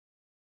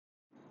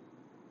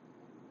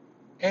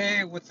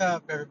Hey, what's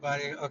up,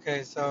 everybody?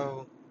 Okay,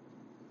 so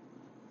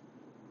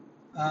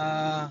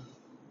uh,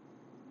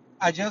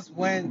 I just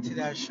went to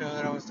that show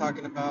that I was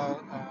talking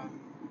about.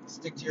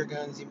 Stick to Your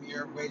Guns,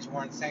 Emir, Wage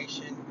War and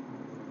Sanction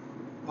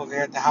over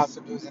here at the House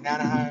of Blues in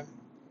Anaheim.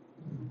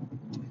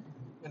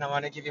 And I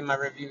want to give you my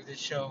review of this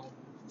show,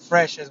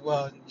 fresh as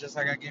well, just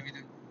like I gave you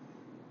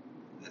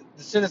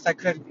the soonest I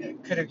could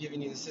have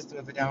given you the System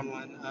of a Down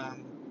one.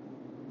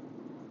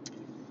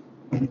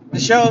 The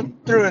show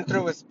through and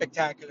through was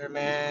spectacular,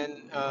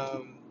 man.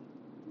 I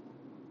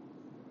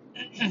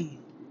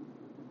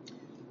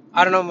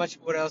don't know much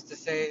what else to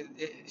say.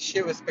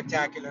 Shit was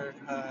spectacular.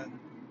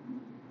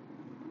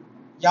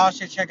 Y'all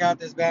should check out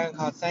this band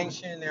called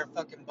Sanction. They're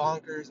fucking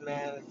bonkers,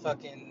 man.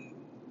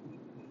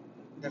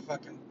 They're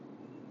fucking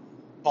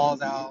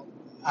balls out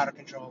of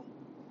control.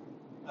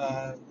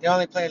 They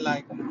only played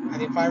like I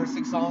think 5 or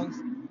 6 songs,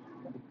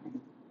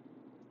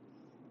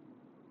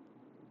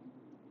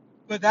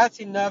 but that's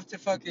enough to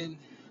fucking.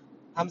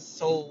 I'm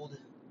sold,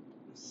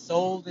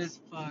 sold as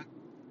fuck.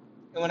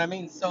 And when I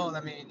mean sold,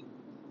 I mean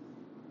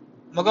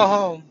I'm gonna go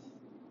home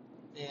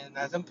and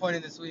at some point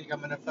in this week I'm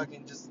gonna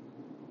fucking just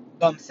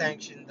bump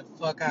Sanction the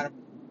fuck out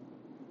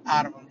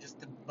of them just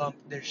to bump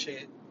their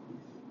shit.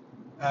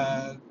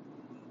 Uh,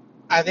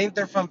 I think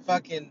they're from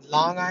fucking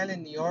Long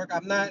Island, New York.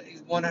 I'm not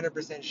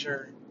 100%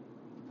 sure.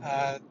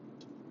 Uh,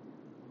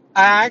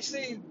 I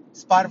actually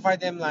Spotify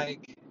them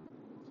like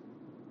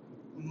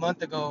a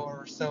month ago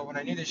or so when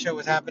I knew the show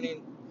was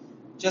happening,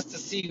 just to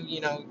see,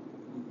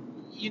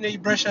 you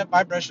brush up,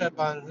 I brush up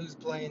on who's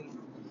playing.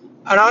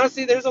 And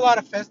honestly, there's a lot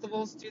of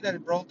festivals too that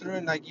roll through,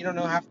 and like you don't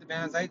know half the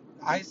bands. I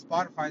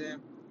Spotify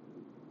them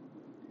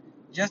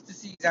just to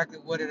see exactly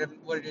what it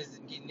is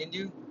I'm getting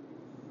into.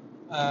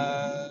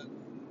 Uh,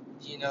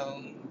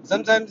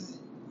 Sometimes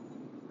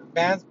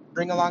bands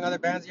bring along other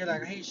bands. You're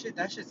like, hey, shit,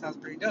 that shit sounds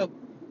pretty dope.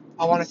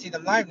 I want to see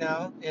them live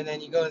now, and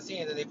then you go and see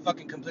it, and then they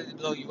fucking completely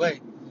blow you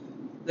away.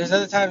 There's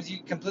other times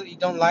you completely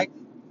don't like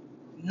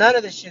none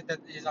of the shit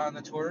that is on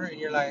the tour, and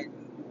you're like,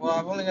 well,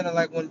 I'm only gonna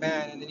like one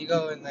band, and then you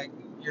go and like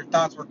your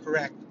thoughts were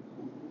correct.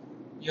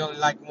 You only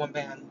like one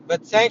band.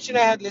 But Sanction,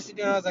 I had listened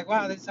to, and I was like,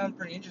 wow, they sound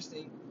pretty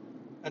interesting.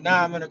 And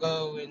now I'm gonna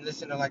go and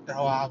listen to like their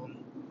whole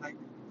album, like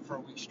for a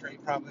week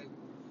straight, probably,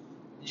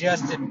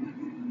 just to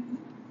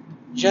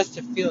just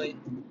to feel it.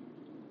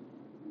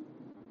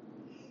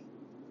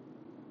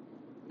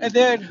 And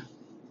then,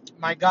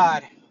 my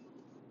God,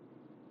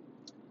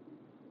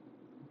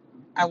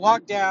 I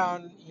walked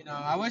down.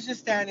 I was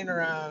just standing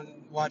around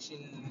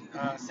watching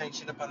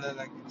Sanction up on the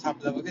like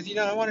top level because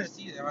I wanted to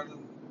see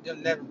them.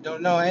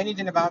 Don't know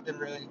anything about them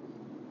really.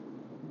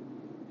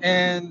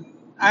 And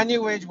I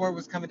knew Wage War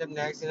was coming up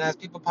next, and as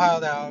people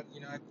piled out,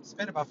 I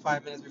spent about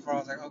 5 minutes before I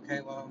was like,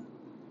 okay, well,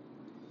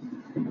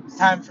 it's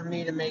time for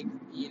me to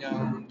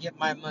get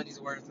my money's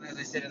worth. As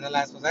I said in the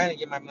last one, I didn't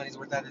get my money's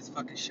worth out of this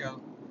fucking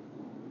show.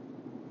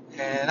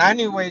 And I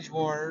knew Wage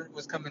War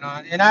was coming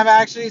on, and I've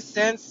actually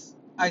since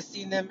I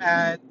seen them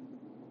at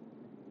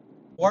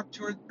Warped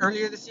Tour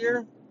earlier this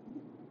year,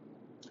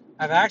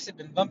 I've actually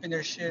been bumping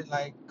their shit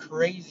like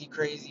crazy,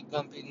 crazy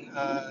bumping.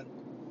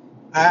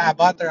 I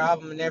bought their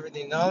album and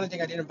everything. The only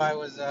thing I didn't buy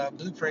was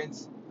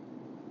Blueprints,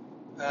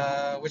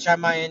 which I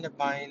might end up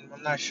buying.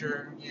 I'm not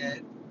sure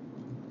yet.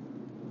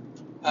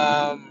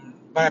 But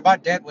I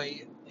bought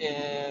Deadweight,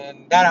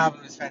 and that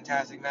album is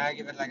fantastic, man. I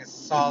give it like a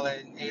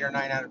solid 8 or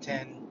 9 out of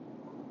 10.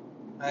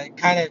 It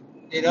kind of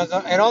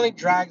it only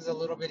drags a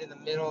little bit in the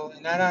middle,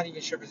 and I'm not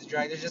even sure if it's a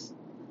drag. There's just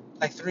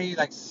like three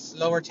like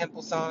slower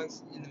tempo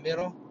songs in the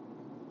middle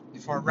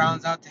before it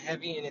rounds out to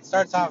heavy, and it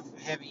starts off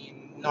heavy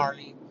and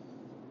gnarly.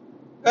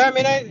 But I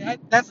mean,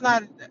 that's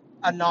not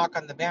a knock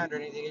on the band or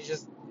anything. It's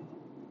just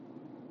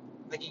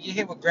like you get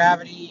hit with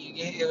Gravity, you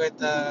get hit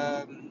with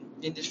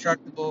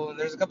Indestructible, and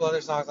there's a couple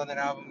other songs on that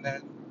album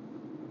that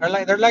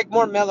they're like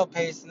more mellow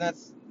paced, and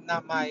that's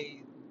not my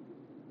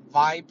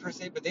vibe per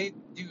se. But they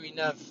do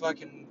enough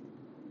fucking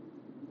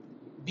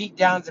beat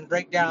downs and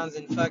breakdowns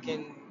and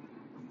fucking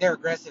they're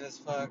aggressive as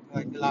fuck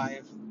like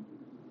live.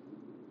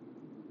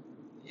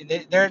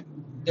 And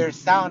their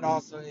sound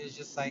also is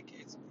just like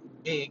it's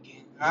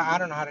big. I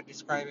don't know how to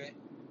describe it.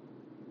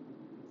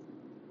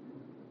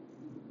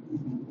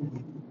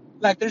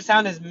 Like their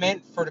sound is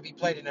meant for to be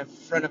played in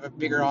front of a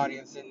bigger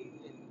audience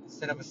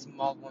instead of a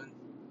small one.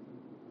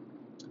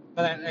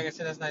 But like I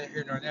said, that's neither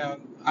here nor there.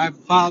 I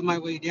followed my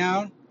way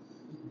down.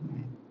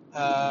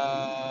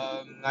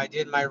 I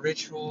did my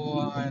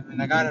ritual,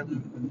 and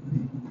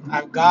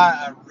I've got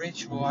a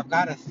ritual. I've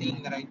got a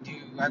thing that I do.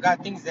 I've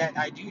got things that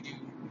I do.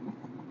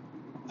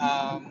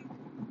 Um,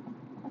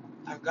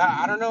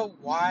 I don't know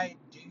why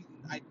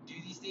I do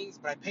these things,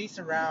 but I pace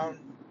around.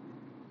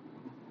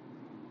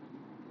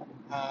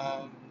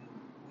 Um,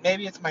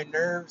 Maybe it's my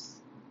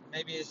nerves.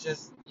 Maybe it's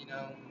just,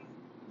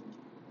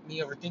 me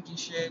overthinking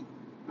shit.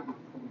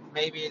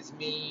 Maybe it's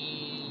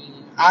me.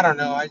 I don't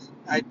know.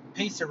 I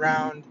pace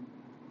around.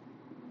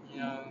 You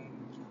know,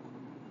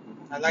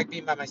 I like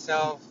being by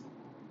myself,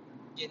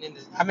 getting in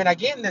the. I mean, I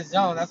get in the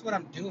zone. That's what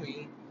I'm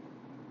doing.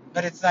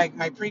 But it's like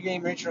my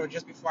pregame ritual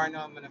just before I know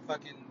I'm gonna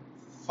fucking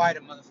fight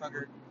a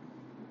motherfucker.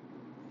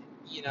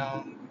 You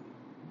know,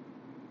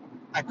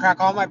 I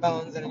crack all my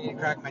bones that I need to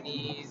crack: my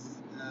knees,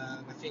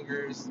 my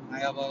fingers,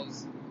 my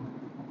elbows,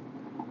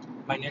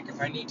 my neck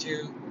if I need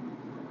to.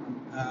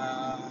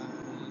 Uh,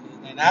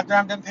 and after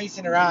I'm done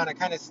pacing around, I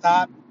kind of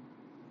stop.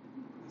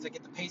 Once I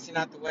get the pacing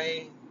out the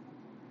way,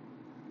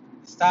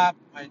 stop.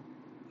 I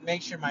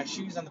make sure my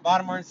shoes on the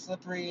bottom aren't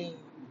slippery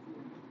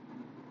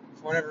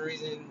for whatever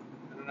reason.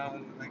 I don't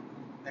know. Like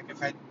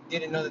if I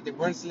didn't know that they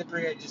weren't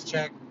slippery, I just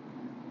check,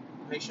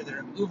 make sure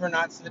they're uber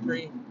not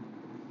slippery.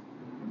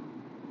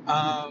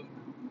 Um,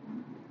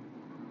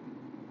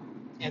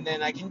 and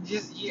then I can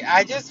just, yeah,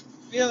 I just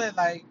feel it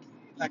like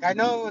I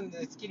know when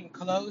it's getting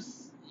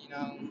close. You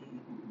know,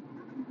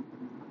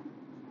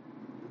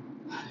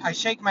 I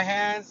shake my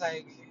hands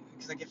like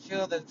because I can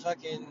feel the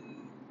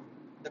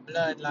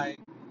blood like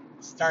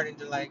starting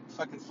to like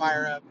fucking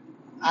fire up.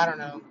 I don't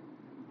know.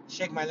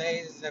 Shake my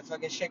legs, I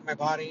fucking shake my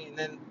body, and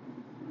then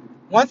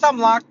once I'm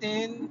locked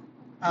in,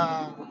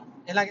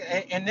 and like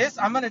and this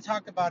I'm gonna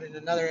talk about in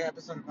another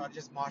episode about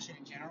just moshing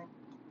in general.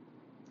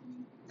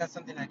 That's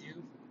something I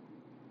do,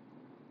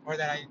 or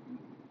that I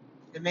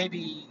it may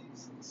be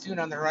soon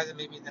on the horizon,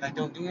 maybe that I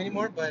don't do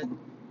anymore, but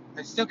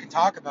I still can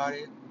talk about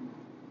it.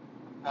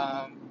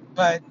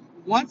 But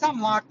once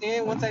I'm locked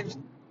in, once I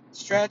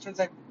stretch, once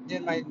I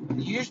did my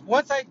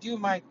once I do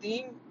my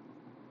thing,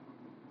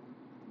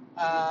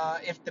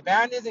 if the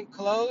band isn't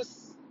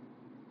close,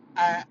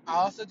 I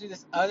also do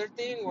this other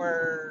thing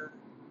where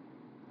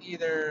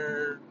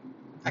either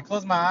I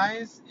close my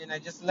eyes and I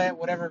just let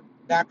whatever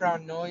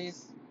background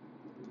noise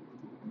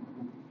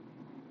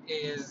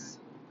is,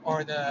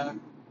 or the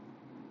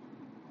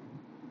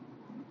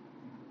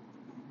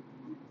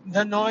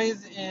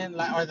noise in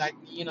like, or like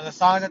the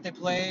songs that they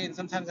play, and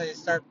sometimes I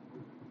just start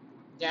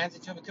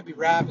dancing to them. It could be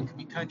rap, it could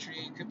be country,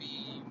 it could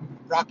be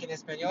rock in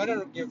Espanol. I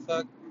don't give a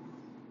fuck.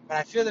 But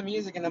I feel the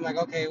music and I'm like,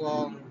 okay,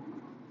 well,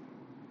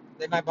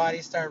 let my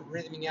body start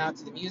rhythming out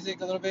to the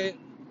music a little bit.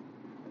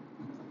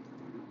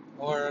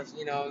 Or if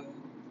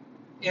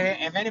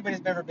if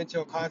anybody's ever been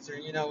to a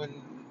concert, when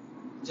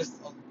just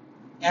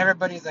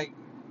everybody's like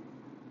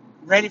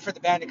ready for the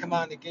band to come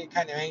on, they get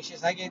kind of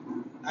anxious. I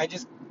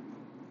just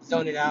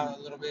zone it out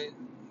a little bit,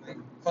 like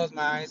close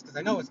my eyes because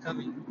I know it's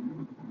coming.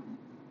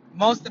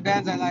 Most of the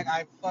bands I like,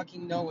 I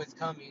fucking know it's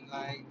coming.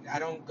 Like I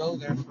don't go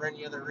there for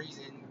any other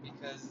reason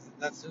because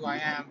that's who I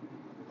am.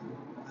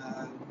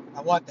 Uh,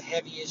 I want the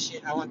heaviest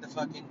shit. I want the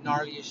fucking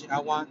gnarliest shit. I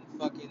want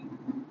fucking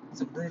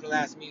some brutal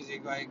ass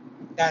music. Like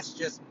that's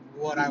just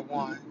what I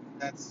want.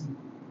 That's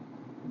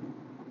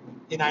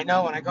and I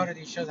know when I go to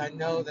these shows, I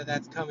know that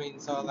that's coming.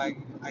 So like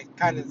I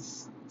kind of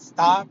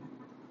stop,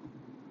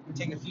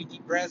 take a few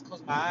deep breaths,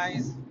 close my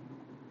eyes,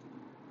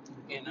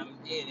 and I'm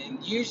in.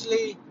 And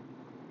usually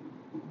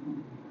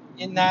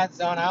in that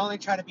zone, I only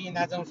try to be in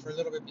that zone for a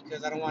little bit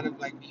because I don't want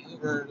to like be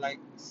uber like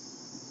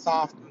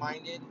soft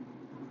minded.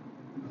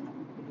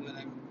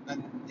 But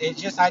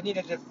it's just I need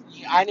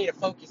to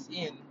focus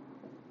in.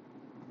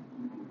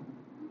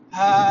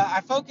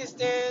 I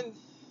focused in,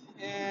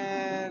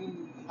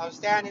 and I'm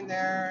standing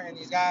there, and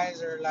these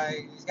guys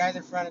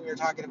in front of me are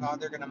talking about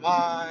they're gonna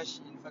mosh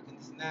and fucking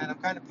this and that. I'm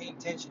kind of paying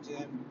attention to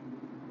them.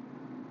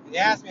 And they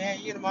asked me, "Hey,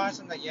 you gonna mosh?"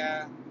 I'm like,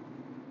 "Yeah,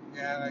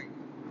 yeah." Like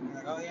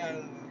oh yeah,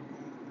 I'm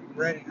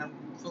ready. I'm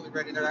fully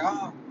ready. They're like,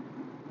 "Oh,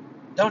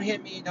 don't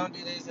hit me, don't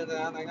do this and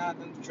that." I'm like, "Ah,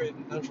 oh, don't trip,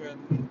 don't trip."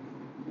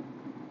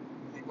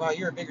 Like, well,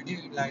 you're a bigger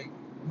dude. Like,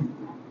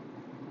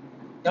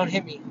 don't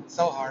hit me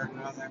so hard. And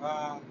I was like,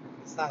 "Well,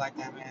 it's not like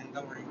that, man.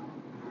 Don't worry."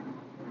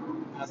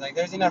 I was like,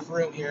 "There's enough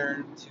room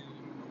here to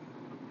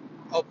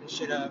open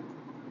shit up."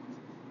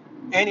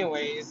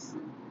 Anyways,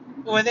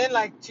 within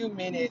like 2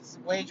 minutes,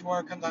 Wage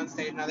War comes on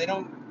stage. Now they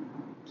don't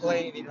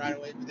play anything right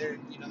away, but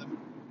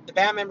the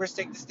band members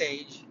take the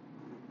stage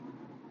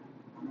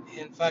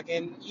and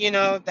fucking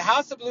the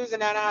House of Blues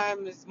in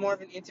Anaheim is more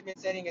of an intimate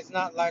setting. It's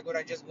not like what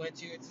I just went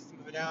to. It's System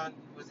of a Down.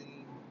 It was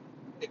in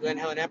the Glen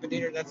Helen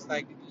Amphitheater. That's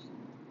like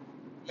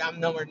I'm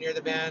nowhere near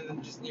the band.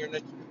 I'm just near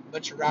a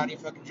bunch of rowdy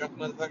fucking drunk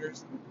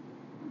motherfuckers.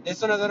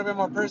 This one a little bit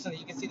more personal.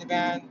 You can see the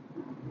band.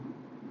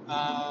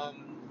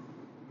 Um,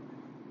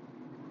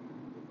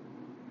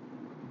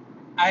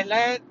 I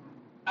let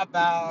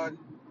about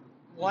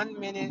 1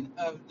 minute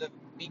of the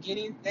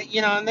beginning that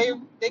and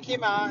they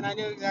came out and I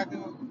knew exactly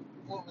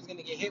what was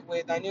gonna get hit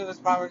with. I knew it was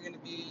probably gonna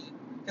be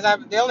because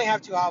they only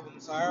have 2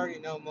 albums, so I already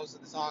know most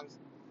of the songs.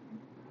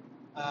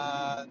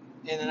 And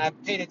then I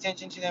paid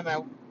attention to them.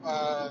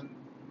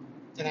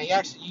 And I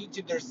actually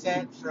YouTube their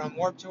set from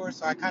Warped Tour,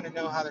 so I kind of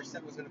know how their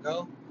set was gonna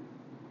go.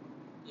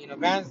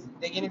 Bands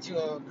they get into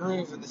a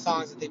groove of the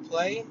songs that they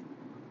play,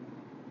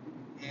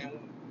 and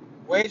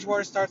Wage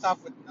War starts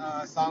off with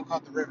a song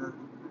called "The River."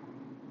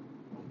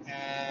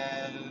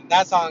 And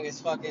that song is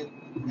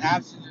fucking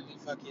absolutely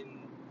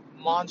fucking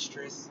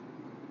monstrous.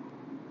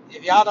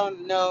 If y'all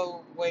don't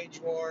know Wage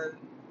War,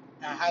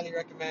 I highly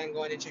recommend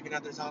going and checking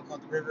out their song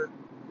called The River.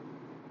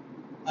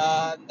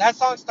 That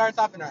song starts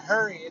off in a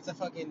hurry. It's a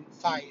fucking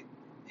fight.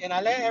 And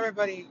I let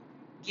everybody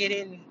get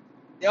in.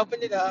 They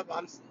opened it up.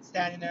 I'm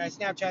standing there. I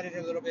Snapchatted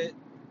it a little bit.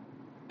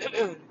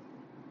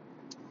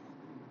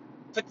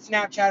 Put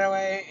Snapchat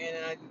away, and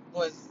I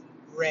was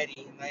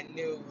ready. And I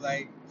knew,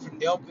 like, from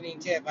the opening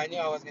tip, I knew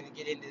I was gonna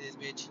get into this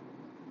bitch.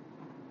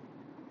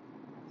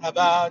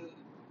 About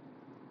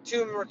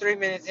 2 or 3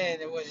 minutes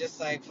in, it was just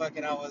like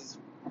fucking. I was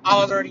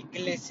already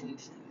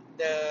glistened.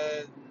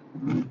 The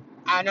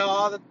I know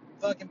all the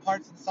fucking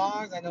parts of the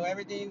songs. I know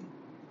everything.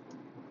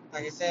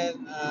 Like I said,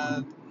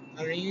 I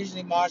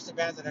usually march to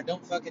bands that I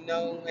don't fucking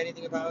know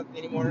anything about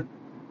anymore.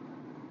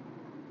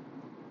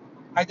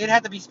 I did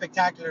have to be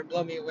spectacular,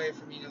 blow me away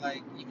for me to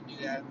like even do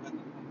that. But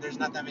there's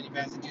not that many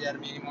bands that do that to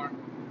me anymore.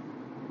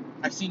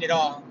 I've seen it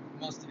all,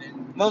 most of it,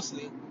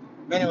 mostly.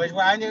 But anyways,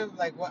 well, I knew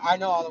like I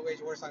know all the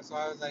Wage War songs, so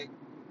I was like,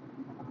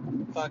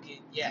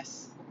 fucking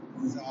yes.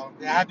 So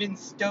I've been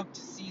stoked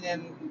to see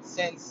them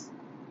since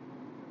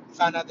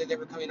found out that they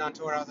were coming on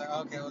tour. I was like,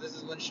 okay, well this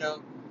is one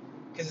show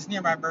because it's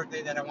near my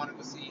birthday that I want to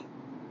go see.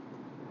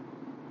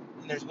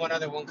 And there's one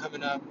other one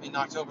coming up in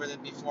October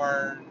that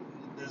before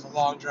there's a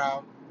long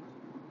drought.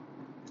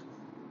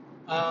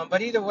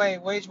 But either way,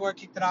 Wage War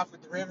kicked it off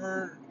with the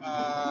River.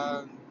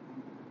 And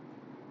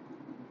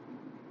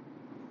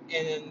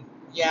then,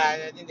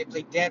 yeah, I think they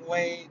played Dead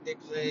Weight. They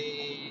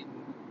played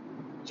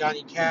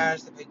Johnny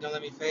Cash. They played Don't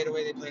Let Me Fade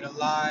Away. They played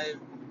Alive.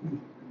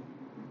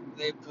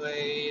 They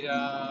played,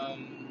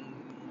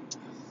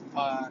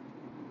 fuck,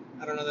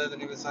 I don't know the other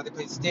name of the song. They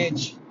played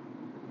Stitch.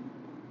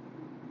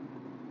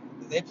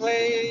 They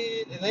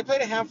played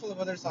a handful of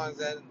other songs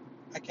that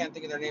I can't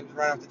think of their names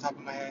right off the top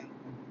of my head.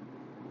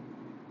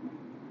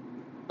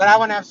 But I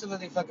went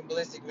absolutely fucking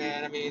ballistic,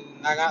 man. I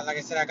mean, like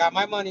I said, I got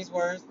my money's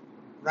worth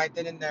right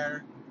then and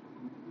there.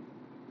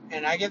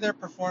 And I give their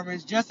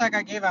performance just like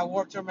I gave at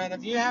Warped Tour, man.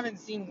 If you haven't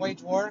seen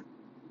Wage War,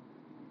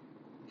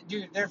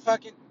 dude, their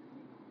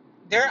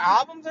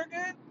albums are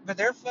good, but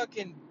they're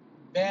fucking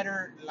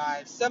better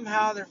live.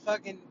 Somehow the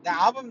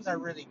albums are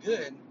really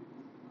good.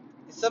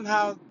 And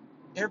somehow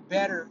they're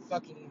better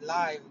fucking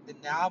live than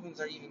the albums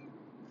are even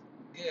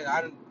good.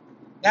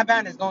 That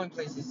band is going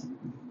places.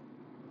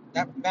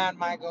 That band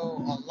might go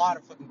a lot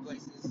of fucking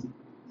places.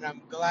 And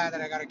I'm glad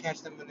that I got to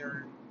catch them when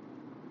they're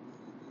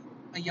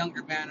a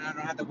younger band and I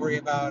don't have to worry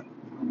about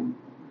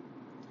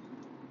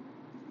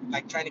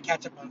like trying to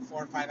catch up on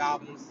 4 or 5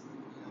 albums.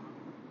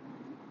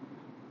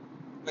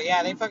 But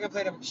yeah, they fucking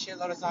played a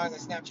shitload of songs. I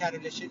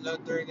Snapchatted a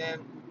shitload during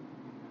them.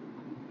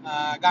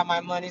 Got my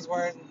money's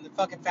worth. And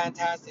fucking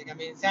fantastic. I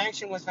mean,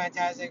 Sanction was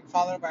fantastic.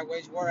 Followed by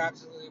Wage War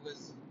absolutely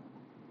was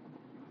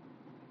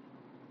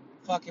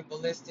fucking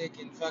ballistic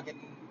and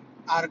fucking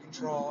out of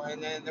control.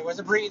 And then there was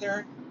a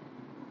breather.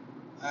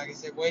 Like I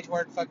said, Wage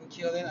War fucking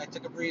killed it. I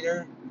took a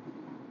breather.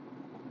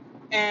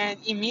 And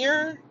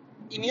Emir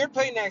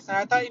played next. And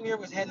I thought Emir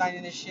was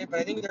headlining this shit, but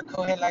I think they're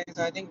co-headlining.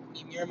 So I think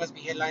Emir must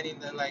be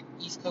headlining the like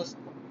East Coast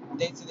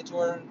dates of the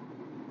tour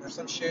or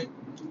some shit.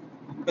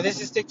 But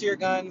this is Stick to Your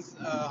Guns,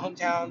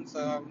 hometown.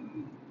 So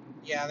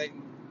yeah,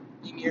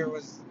 Emir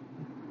was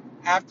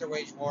after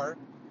Wage War,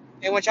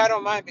 and which I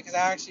don't mind because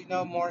I actually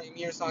know more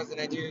Emir songs than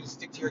I do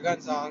Stick to Your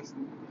Gun songs.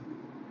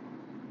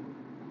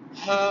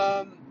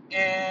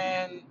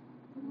 And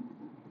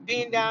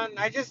being down,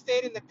 I just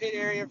stayed in the pit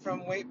area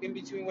from in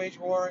between Wage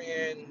War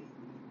and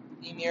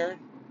Emir.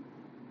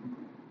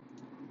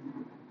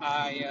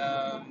 Like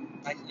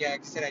I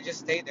said, I just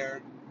stayed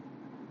there,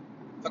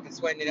 fucking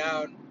sweating it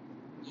out.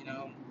 You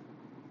know,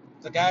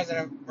 the guys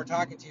that we're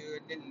talking to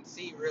didn't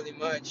see really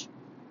much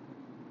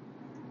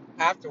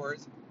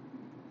afterwards.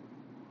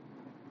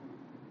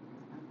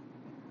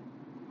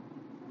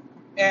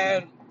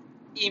 And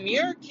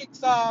Emir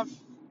kicks off,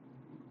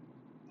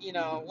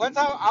 once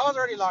I was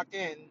already locked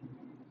in,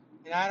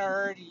 and I'd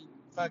already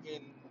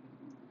fucking,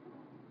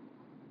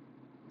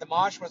 the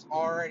mosh was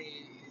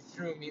already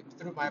through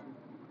my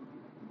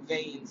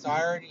veins, so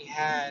I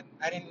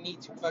didn't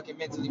need to fucking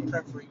mentally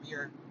prep for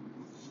Emir.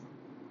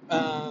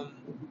 Um,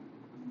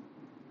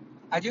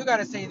 I do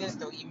gotta say this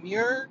though,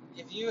 Emir,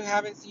 if you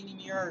haven't seen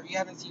Emir or if you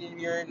haven't seen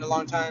Emir in a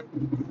long time,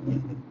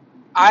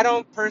 I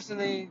don't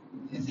personally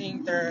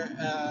think they're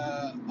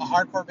a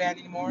hardcore band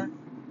anymore.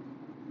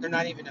 They're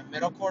not even a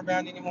metalcore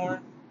band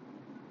anymore.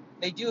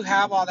 They do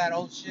have all that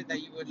old shit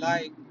that you would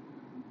like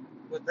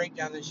with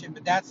breakdowns and shit,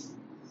 but that's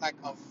like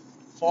a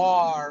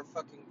far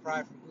fucking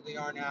cry from who they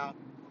are now.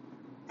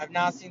 I've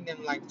now seen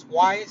them like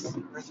twice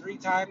or 3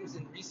 times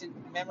in recent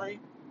memory,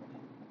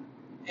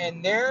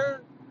 and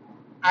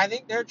I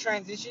think they're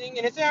transitioning,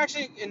 and it's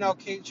actually an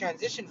okay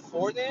transition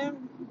for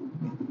them.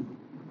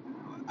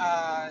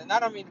 And I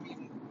don't mean to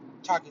be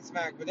talking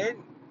smack, but they're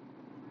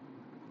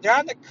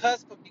on the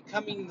cusp of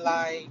becoming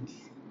like,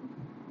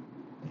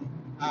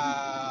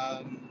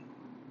 um,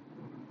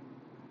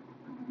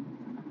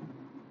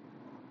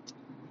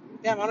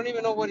 damn, I don't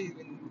even know what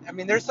even. I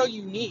mean, they're so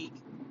unique,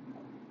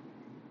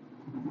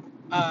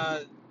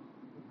 uh,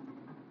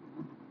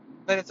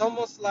 but it's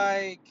almost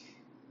like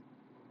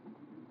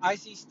I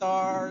See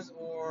Stars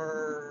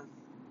or,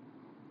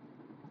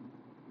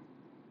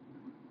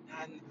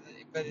 and,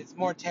 but it's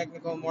more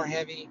technical, more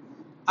heavy.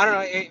 I don't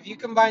know if you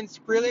combine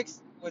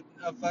Skrillex with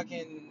a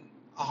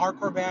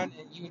hardcore band,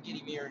 and you would get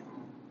Emir.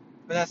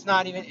 but that's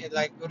not even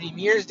like what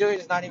Emir is doing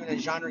is not even a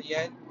genre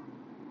yet.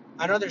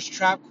 I know there's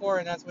trapcore,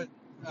 and that's what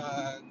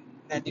uh,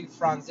 that dude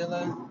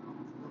Franzilla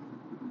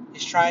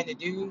is trying to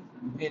do,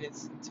 and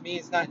it's to me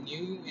it's not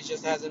new. It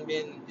just hasn't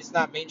been. It's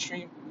not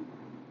mainstream.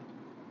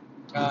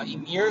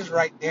 Emir's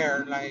right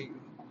there. Like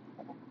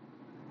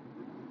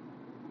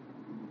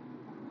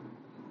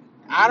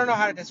I don't know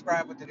how to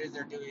describe what it is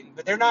they're doing,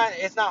 but they're not.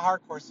 It's not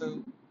hardcore.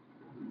 So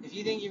if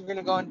you think you're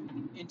gonna go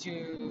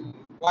into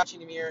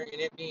watching Emir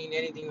and it being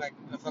anything like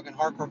a fucking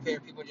hardcore pair,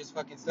 people just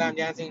fucking slam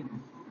dancing,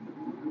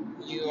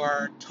 you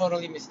are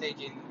totally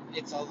mistaken.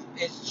 It's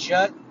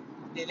just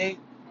they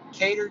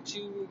cater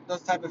to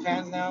those type of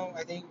fans now,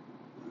 I think,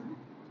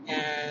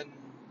 and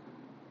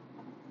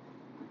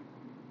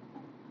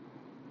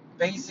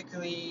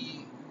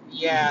basically,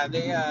 yeah,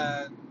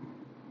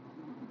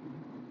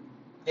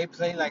 they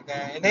play like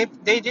that, and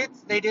they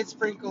did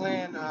sprinkle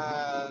in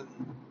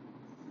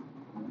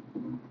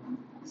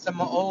some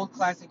old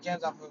classic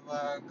gems off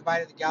of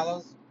Goodbye to the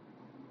Gallows,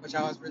 which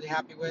I was really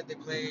happy with. They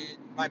played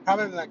my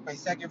probably like my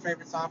second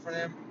favorite song for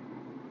them,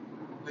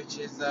 which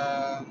is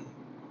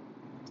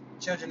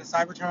Children of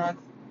Cybertron.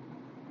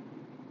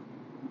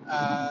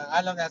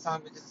 I love that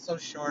song because it's so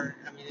short.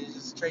 I mean, it's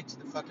just straight to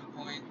the fucking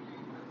point.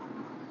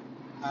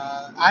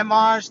 I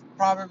moshed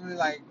probably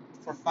like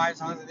for 5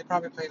 songs, and they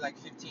probably played like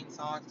 15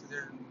 songs because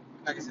they're,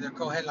 like I said, they're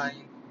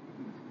co-headlining.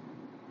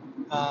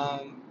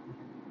 Um,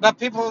 but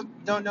people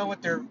don't know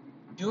what they're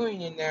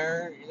doing in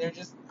there. They're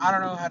just, I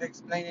don't know how to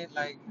explain it.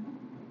 Like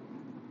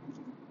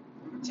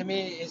to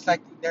me, it's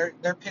like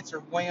their pits are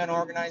way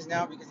unorganized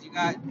now because you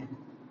got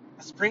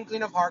a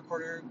sprinkling of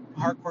hardcore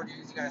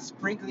dudes. You got a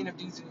sprinkling of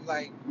dudes who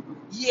like,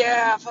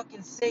 yeah,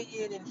 fucking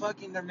Satan and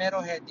fucking they're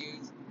metalhead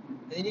dudes.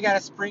 And then you got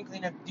a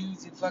sprinkling of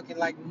dudes who fucking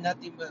like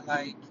nothing but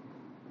like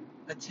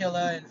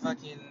Attila and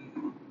fucking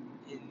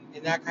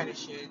and that kind of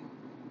shit.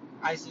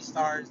 Icy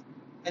Stars.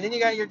 And then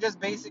you got your just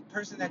basic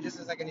person that just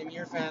is like an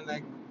Emir fan.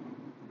 Like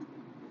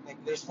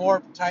there's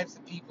four types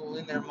of people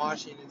in there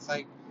moshing. It's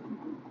like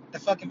the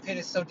fucking pit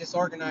is so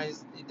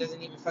disorganized. It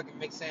doesn't even fucking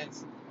make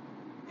sense.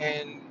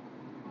 And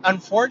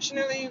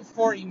unfortunately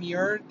for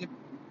Emir,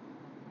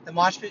 the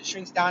mosh pit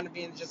shrinks down to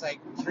being just like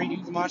three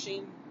dudes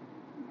moshing,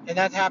 and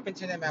that happened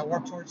to them at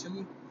Warped Tour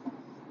too.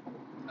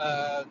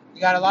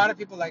 You got a lot of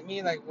people like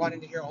me like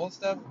wanting to hear old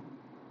stuff.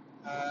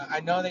 I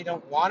know they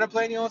don't want to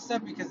play any old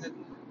stuff because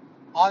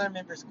all their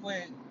members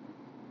quit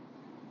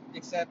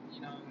except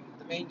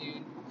the main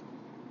dude,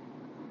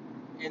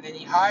 and then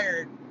he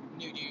hired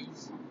new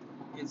dudes,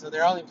 and so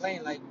they're only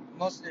playing like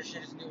most of their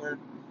shit is newer.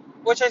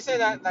 Which I say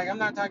that like I'm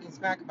not talking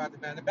smack about the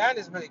band. The band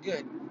is really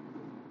good.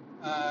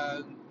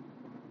 Uh,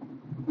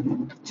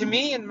 to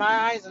me, in my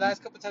eyes, the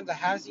last couple of times I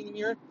have seen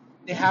Emir,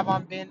 they have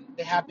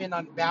been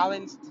on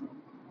balanced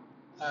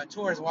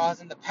tours. While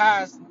in the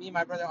past, me and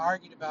my brother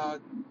argued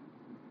about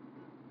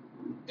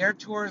their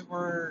tours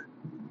were,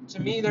 to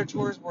me, their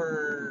tours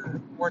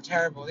were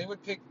terrible. They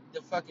would pick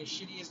the fucking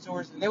shittiest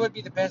tours, and they would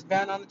be the best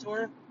band on the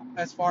tour,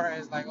 as far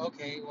as like,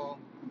 okay, well,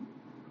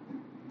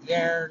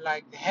 they're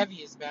like the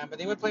heaviest band, but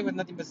they would play with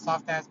nothing but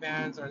soft ass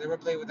bands, or they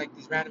would play with like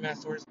these random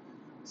ass tours.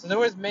 So there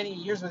was many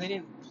years where they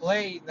didn't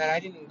play that I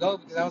didn't go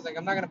because I was like,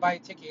 I'm not gonna buy a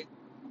ticket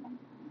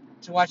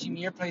to watch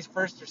Emir plays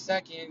first or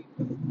second,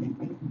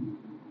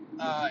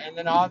 and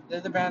then all the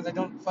other bands I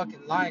don't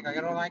fucking like. Like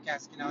I don't like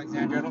Asking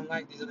Alexandria. I don't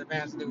like these other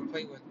bands that they would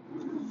play with.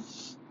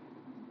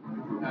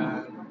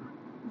 Uh,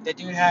 the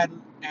dude had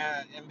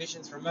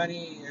ambitions for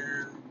money,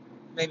 or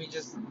maybe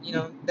just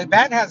the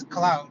band has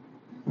clout.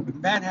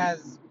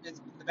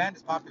 The band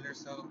is popular,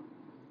 so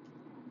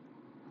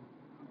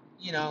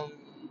you know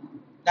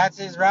that's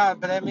his route.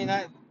 But I mean,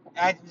 I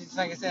just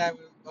like I said,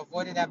 I've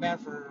avoided that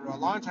band for a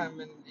long time,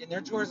 and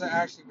their tours are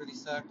actually really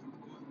sucked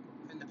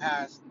in the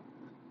past.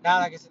 Now,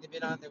 like I said,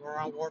 they were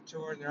on Warped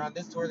Tour, and they're on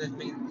this tour that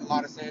made a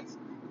lot of sense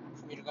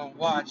for me to go and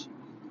watch.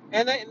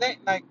 And they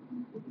like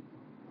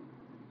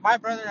my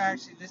brother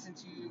actually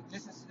listens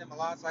to them a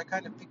lot, so I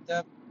kind of picked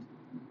up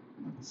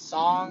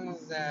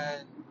songs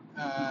that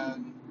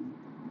um,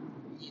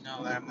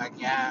 that I'm like,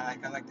 yeah,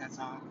 like I like that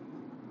song.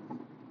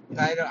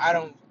 But I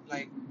don't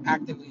like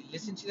actively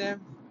listen to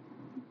them.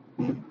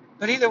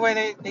 But either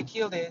way, they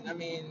killed it. I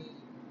mean,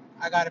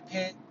 I got a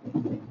pit.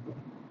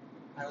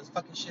 I was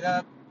fucking shit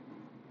up.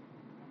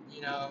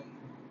 You know,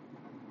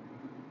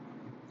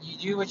 you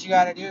do what you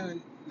gotta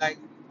do. Like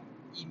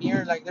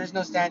Emir, like there's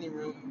no standing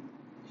room.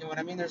 You know what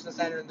I mean? There's no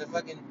standing room. The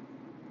fucking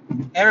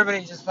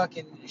everybody's just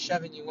fucking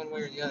shoving you one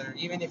way or the other,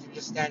 even if you're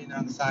just standing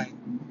on the side.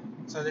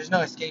 So there's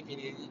no escaping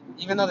it.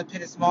 Even though the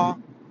pit is small,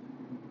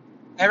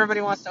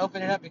 everybody wants to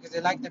open it up because they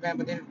like the band,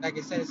 but like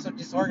I said, it's so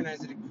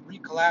disorganized that it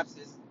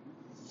recollapses.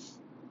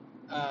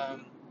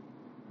 Um,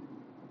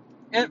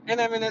 and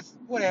I mean that's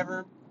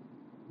whatever,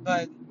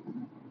 but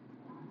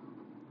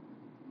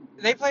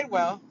they played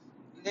well.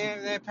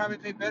 They probably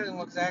played better than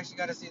well because I actually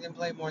got to see them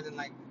play more than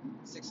like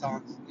 6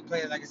 songs. They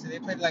played, like I said, they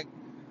played like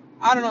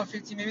I don't know,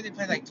 15, maybe they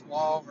played like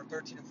 12 or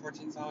 13 or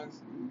 14 songs.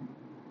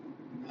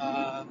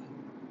 Um,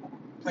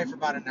 played for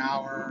about an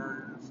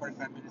hour,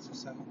 45 minutes or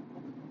so.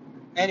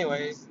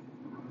 Anyways,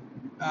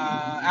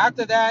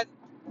 After that,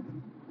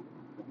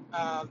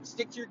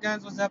 Stick to Your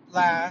Guns was up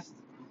last,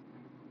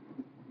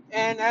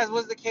 and as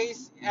was the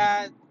case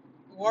at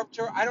Warped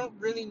Tour, I don't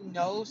really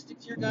know Stick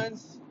to Your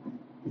Guns.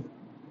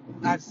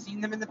 I've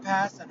seen them in the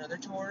past on other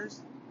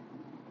tours.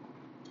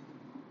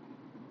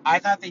 I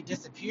thought they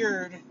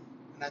disappeared,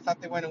 and I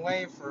thought they went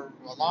away for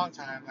a long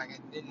time. Like, I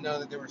didn't know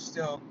that they were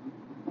still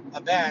a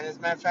band. As a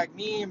matter of fact,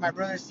 me and my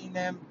brother seen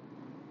them.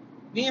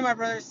 Me and my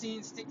brother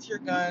seen Stick to Your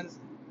Guns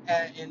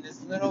in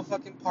this little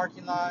fucking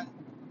parking lot.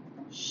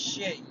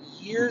 Shit,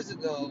 years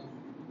ago.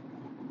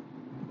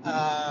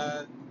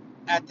 Uh,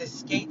 at this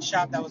skate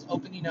shop that was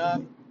opening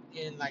up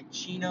in like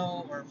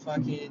Chino or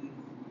fucking.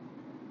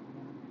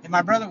 And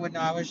my brother would know.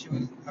 I wish he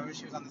was. I wish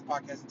he was on this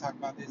podcast to talk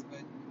about this. But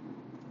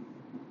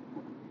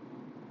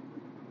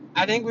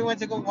I think we went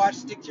to go watch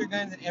Stick to Your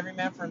Guns and Every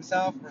Man for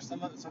Himself, or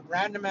some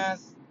random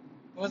ass.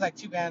 It was like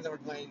two bands that were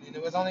playing, and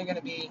it was only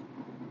gonna be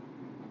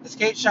the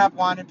skate shop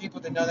wanted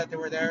people to know that they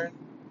were there,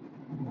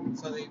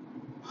 so they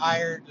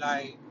hired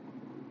like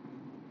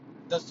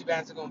those two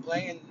bands to go and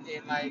play,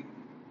 and like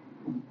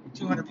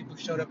 200 people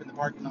showed up in the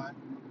parking lot,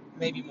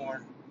 maybe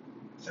more,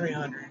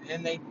 300,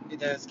 and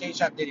the skate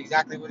shop did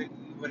exactly what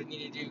it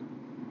needed to do.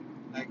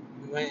 Like,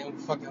 we went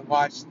and fucking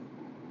watched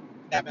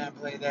that band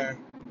play there.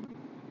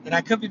 And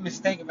I could be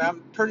mistaken, but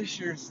I'm pretty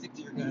sure it's Stick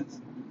to Your Guns.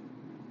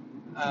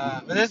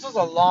 But this was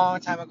a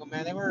long time ago,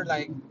 man. They were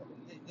like,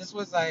 this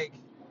was like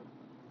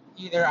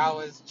either I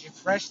was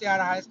freshly out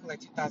of high school,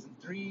 like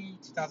 2003,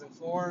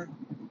 2004,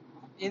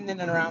 in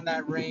and around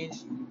that range.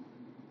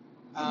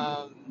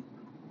 Um,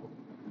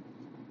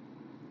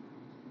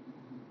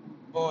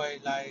 Boy,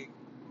 like,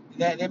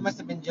 they must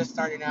have been just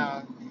starting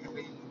out. I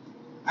mean,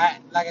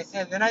 like I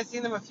said, then I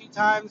seen them a few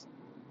times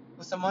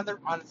with some other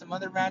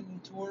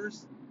random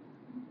tours.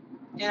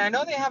 And I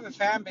know they have a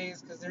fan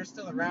base because they're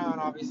still around,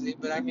 obviously.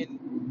 But I mean,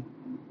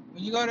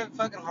 when you go to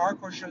fucking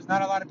hardcore shows,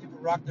 not a lot of people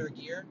rock their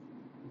gear.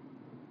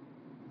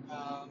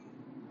 Um,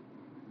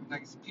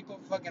 like, people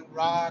fucking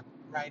rock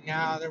right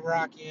now. They're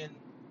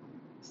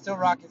still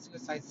rocking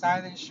Suicide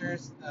Silence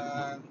shirts.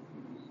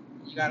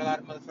 You got a lot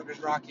of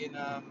motherfuckers rocking.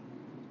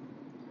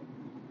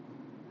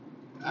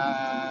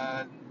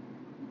 Uh,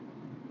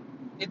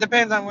 it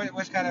depends on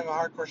which kind of a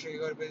hardcore show you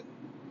go to, but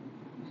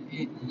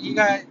you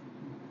got,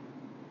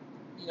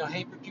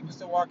 Hatebreed people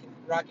still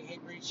rocking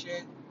Hatebreed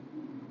shit.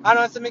 I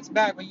don't know, it's a mixed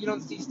bag, but you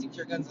don't see Stick to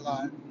Your Guns a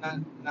lot.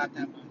 Not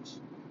that much.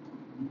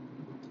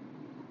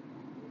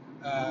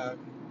 Uh,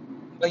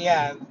 but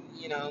yeah,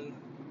 you know,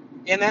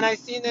 and then I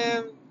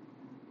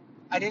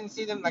didn't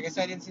see them, like I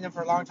said, I didn't see them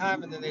for a long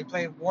time, and then they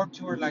played Warped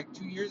Tour like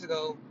 2 years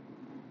ago,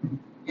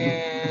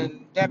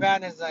 and that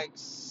band is like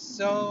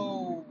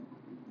so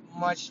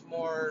much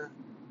more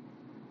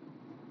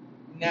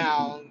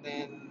now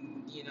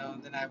than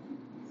I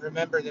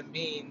remember them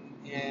being.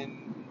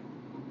 And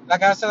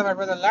like I was telling my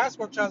brother last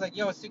Warped Tour, I was like,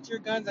 yo, Stick to Your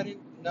Guns, I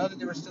didn't know that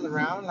they were still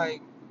around.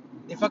 Like,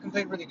 they fucking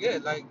played really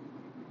good. Like,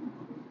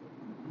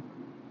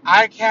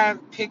 I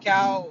can't pick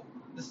out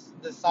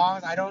the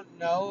songs. I don't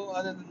know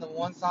other than the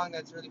one song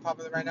that's really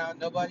popular right now,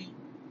 Nobody.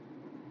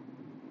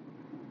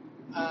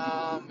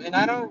 And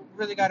I don't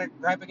really got a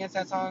gripe against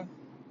that song,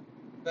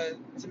 but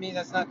to me,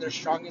 that's not their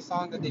strongest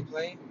song that they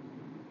play.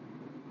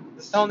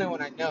 It's the only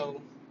one I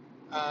know.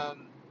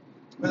 Um,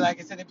 but like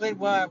I said, they played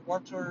well at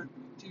Warped Tour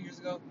 2 years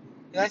ago.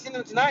 And I seen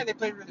them tonight, and they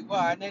played really well.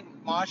 I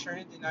didn't mosh or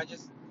anything. I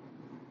just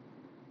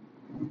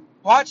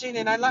watching,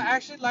 and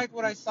actually liked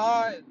what I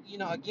saw.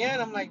 Again,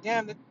 I'm like,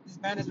 damn, this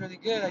band is really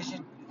good.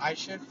 I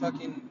should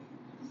fucking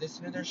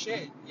listen to their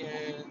shit,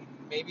 and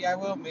maybe I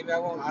will, maybe I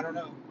won't. I don't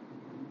know.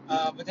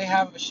 But they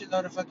have a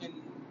shitload of fucking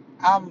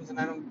albums,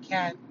 and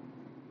can't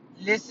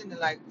listen to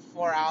like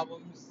 4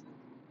 albums,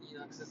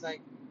 because it's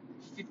like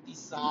 50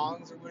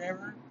 songs or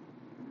whatever,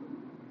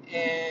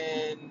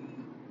 and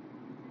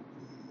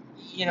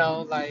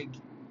like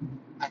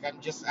I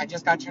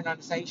just got turned on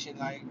to Sanction,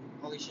 like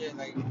holy shit,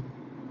 like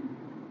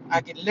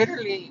I could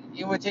literally,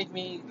 it would take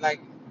me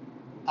like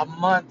a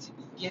month to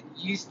get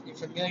used and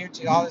familiar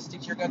to all the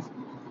Stick to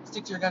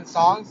Your Gun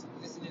songs,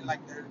 listening to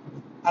like their,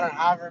 I don't know,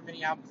 however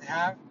many albums they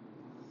have,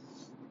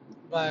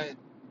 but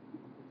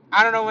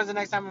I don't know when's the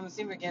next time I'm gonna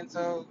see them again.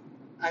 So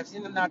I've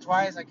seen them now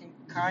twice. I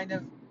kind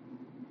of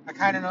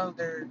know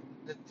the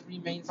three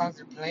main songs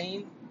they're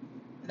playing.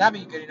 And that'd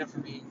be good enough for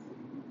me.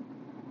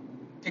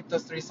 Pick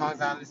those three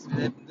songs out, listen to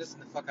them, listen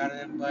the fuck out of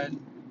them. But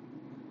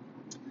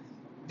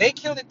they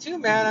killed it too,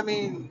 man. I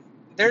mean,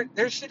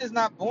 their shit is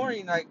not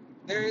boring. Like,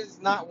 there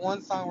is not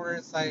one song where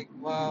it's like,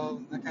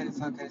 well, that kind of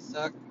song kind of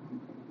sucked.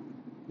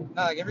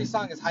 No, like every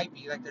song is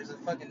hypey. Like, there's a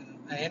fucking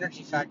an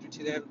energy factor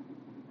to them.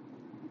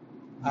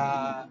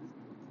 Uh,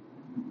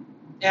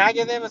 and I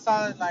give them a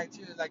solid like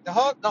too. Like the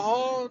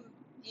whole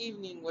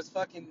evening was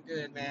fucking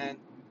good, man.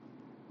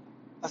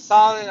 A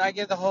solid. I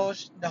give the whole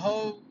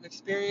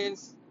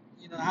experience.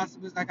 House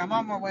of Blues. Like, I'm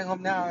on my way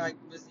home now. Like,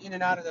 was in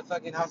and out of the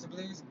fucking House of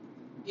Blues,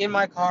 in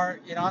my car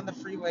and on the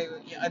freeway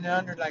in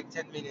under like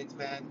 10 minutes,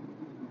 man.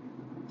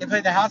 They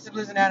played the House of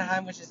Blues in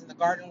Anaheim, which is in the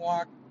Garden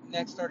Walk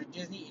next door to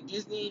Disney. In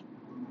Disney,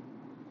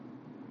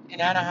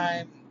 in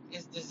Anaheim,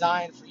 is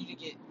designed for you to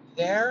get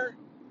there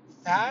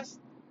fast,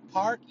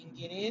 park and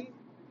get in,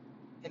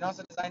 and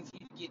also designed for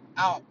you to get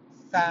out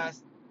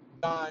fast,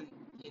 gone,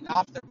 and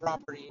off the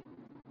property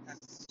as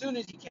soon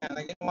as you can.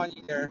 Like they don't want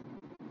you there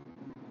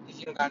if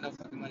you don't got no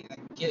fucking money.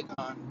 Like get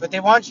gone, but they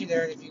want you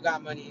there if you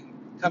got money.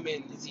 Come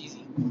in, it's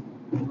easy.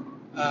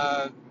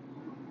 Uh,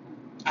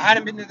 I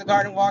hadn't been to the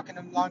Garden Walk in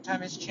a long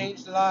time. It's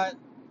changed a lot.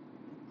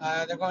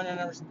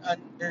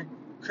 They're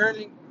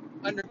currently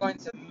undergoing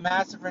some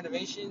massive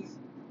renovations.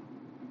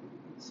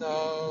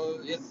 So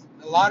it's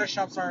a lot of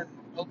shops aren't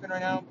open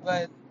right now,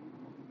 but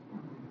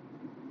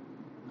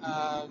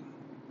um,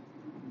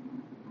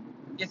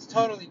 it's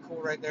totally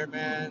cool right there,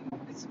 man.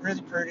 It's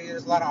really pretty.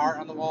 There's a lot of art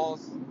on the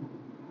walls.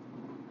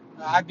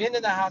 I've been to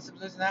the House of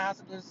Blues, and that House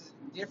of Blues is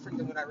different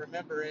than when I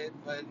remember it,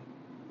 but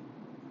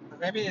or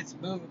maybe it's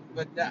moved.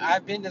 But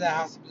I've been to the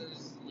House of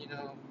Blues.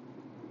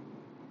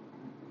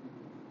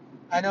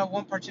 I know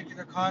one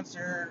particular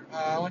concert.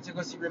 I went to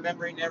go see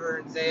Remembering Never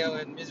and Zayo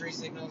and Misery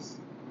Signals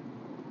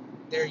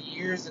there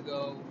years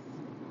ago.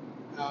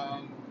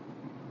 Um,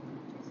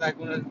 like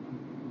when,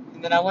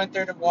 and then I went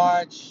there to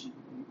watch.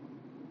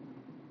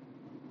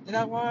 Did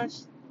I watch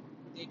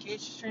the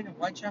Acacia Strain in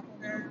Whitechapel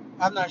there?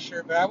 I'm not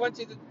sure, but I went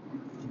to the.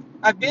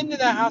 I've been to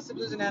the House of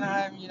Blues in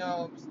Anaheim.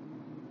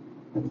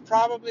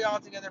 Probably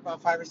altogether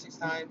about 5 or 6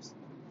 times,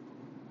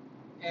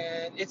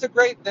 and it's a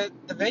great. The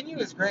venue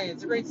is great.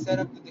 It's a great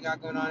setup that they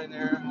got going on in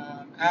there.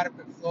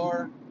 Adequate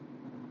floor.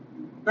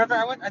 Remember,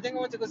 I think I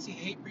went to go see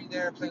Hatebreed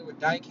there, playing with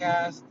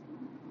Diecast.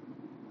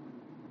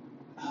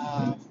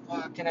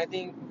 Fuck, and I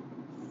think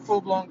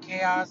Full Blown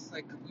Chaos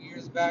like a couple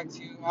years back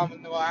too.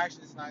 No,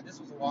 actually it's not. This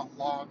was a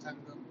long time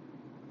ago.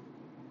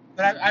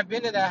 But I've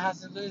been to that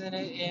House of Blues,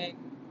 and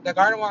the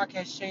Garden Walk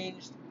has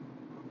changed.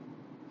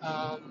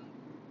 Um,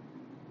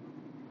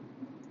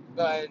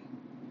 but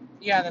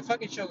yeah,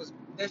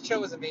 that show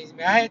was amazing,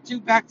 man. I had two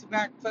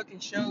back-to-back fucking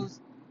shows.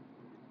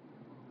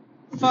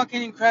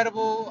 Fucking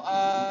incredible.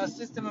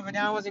 System of a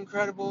Down was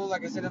incredible,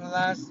 like I said in the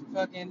last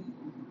fucking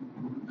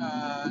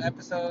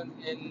episode,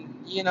 and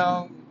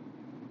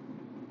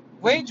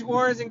Wage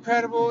War is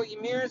incredible.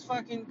 Ymir is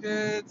fucking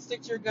good.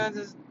 Stick to Your Guns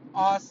is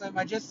awesome.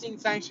 I just seen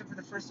Sanction for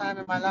the first time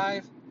in my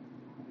life.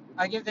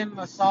 I give them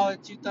a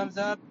solid 2 thumbs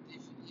up.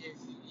 If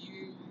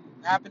you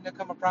happen to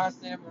come across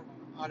them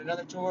on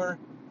another tour,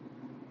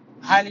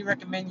 highly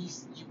recommend you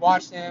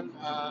watch them.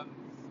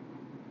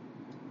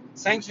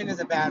 Sanction is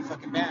a bad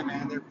fucking band,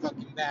 man. They're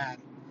fucking bad.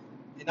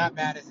 They're not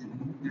bad as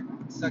in they're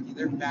sucky.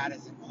 They're bad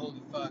as in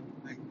holy fuck.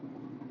 Like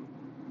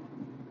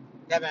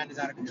that band is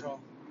out of control.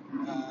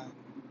 Uh,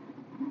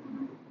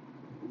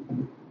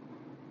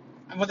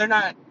 well, they're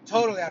not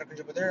totally out of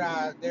control, but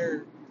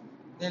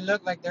they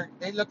look like they're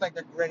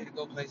ready to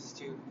go places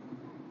too.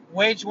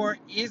 Wage War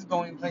is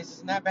going places,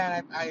 and that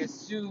band I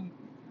assume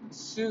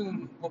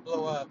soon will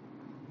blow up.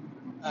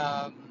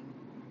 Um,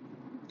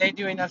 they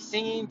do enough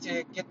singing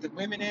to get the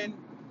women in.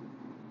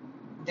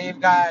 They've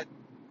got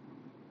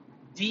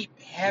deep,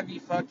 heavy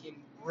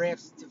fucking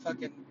riffs to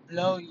fucking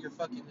blow your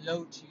fucking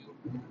load to.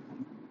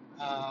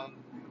 Um,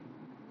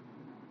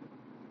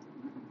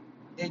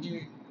 they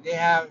do. They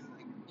have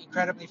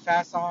incredibly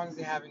fast songs.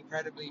 They have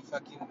incredibly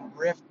fucking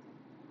riff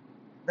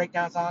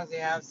breakdown songs. They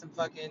have some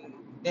fucking.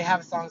 They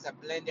have songs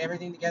that blend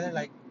everything together.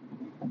 Like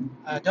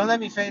 "Don't Let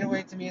Me Fade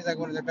Away" to me is like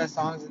one of their best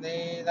songs, and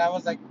that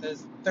was like the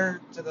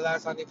third to the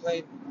last song they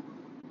played.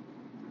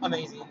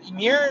 Amazing.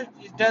 Ymir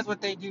does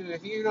what they do.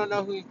 If you don't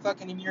know who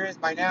fucking Ymir is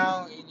by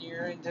now, and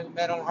you're into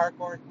metal and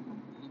hardcore,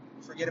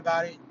 forget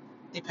about it.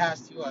 They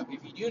passed you up.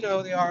 If you do know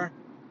who they are,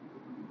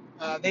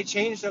 they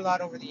changed a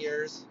lot over the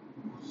years,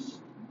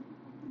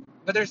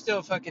 but they're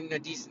still fucking a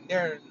decent.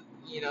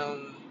 You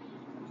know,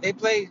 they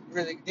play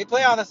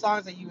all the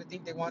songs that you would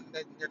think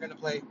that they're gonna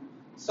play.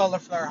 Solar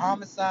Flare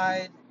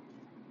Homicide,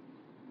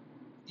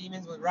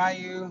 Demons with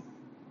Ryu,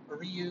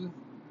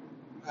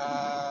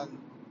 uh,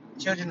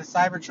 Children of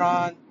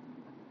Cybertron.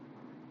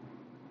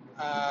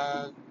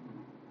 Uh,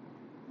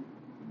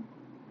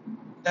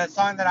 the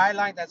song that I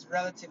like that's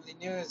relatively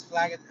new is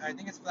I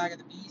think it's Flag of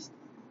the Beast.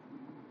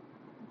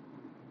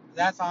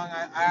 That song,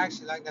 I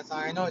actually like that song.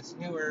 I know it's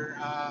newer.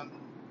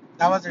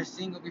 That was their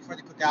single before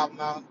they put the album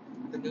out,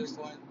 the newest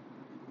one.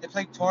 They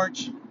played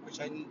Torch, which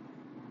I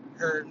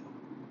heard,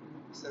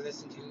 so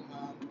listen to.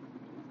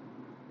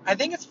 I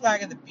think it's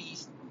Flag of the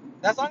Beast.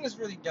 That song is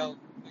really dope.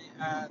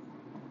 Uh,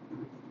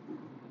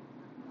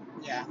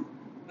 yeah.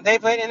 They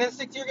played, and then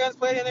Stick to Your Guns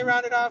played, and they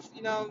rounded off.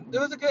 It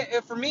was a good,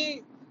 for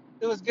me,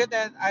 it was good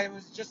that I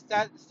was just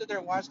stood there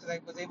and watched because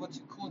I was able to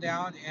cool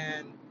down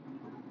and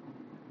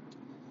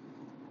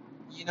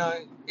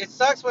it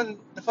sucks when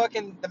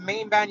the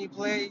main band you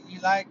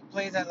like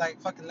plays at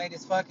like fucking late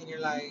as fuck and you're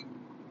like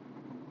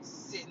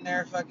sitting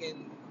there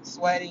fucking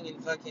sweating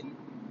and fucking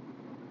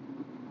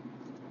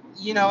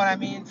you know what I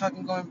mean,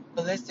 fucking going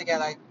ballistic at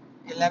like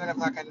 11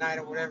 o'clock at night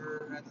or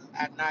whatever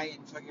at night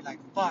and fucking like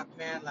fuck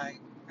man, like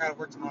I gotta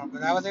work tomorrow.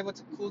 But I was able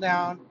to cool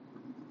down,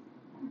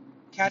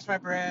 catch my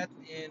breath,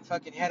 and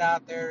fucking head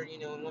out there,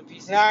 in one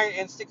piece.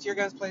 And Stick to Your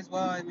Guns plays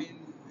well. I mean,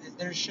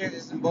 their shit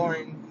isn't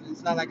boring.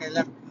 It's not like I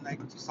left like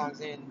 2 songs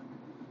in,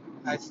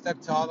 I stuck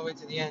to all the way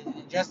to the end.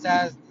 And just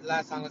as the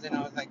last song was in,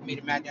 I was like, made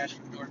a mad dash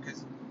for the door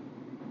because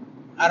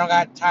I don't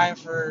got time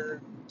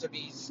to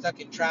be stuck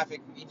in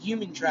traffic, in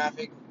human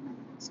traffic,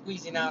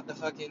 squeezing out the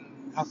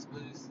fucking House of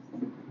Blues.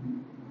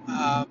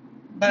 Uh,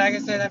 but like I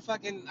said,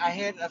 I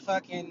hit a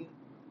fucking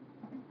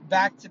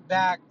back to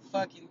back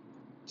fucking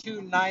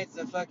 2 nights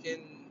of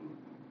fucking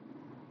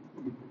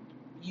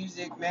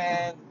music,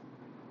 man.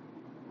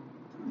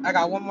 I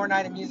got one more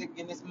night of music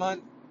in this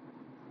month.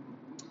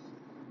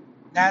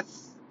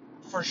 That's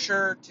for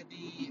sure to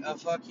be a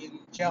fucking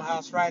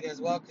jailhouse ride as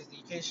well, because the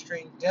UK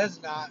Strain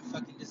does not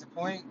fucking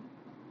disappoint.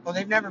 Well,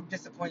 they've never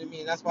disappointed me,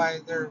 and that's why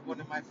they're one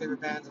of my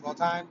favorite bands of all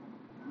time.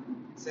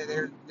 So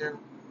they're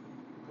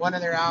one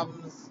of their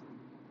albums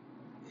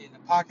in a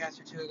podcast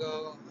or two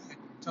ago. I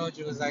told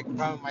you it was like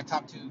probably my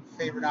top 2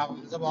 favorite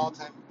albums of all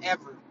time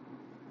ever.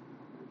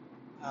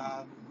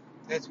 Um,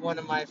 it's one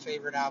of my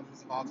favorite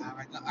albums of all time.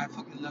 I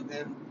fucking love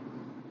them.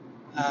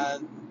 Uh,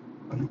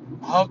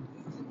 hope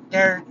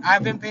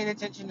I've been paying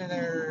attention to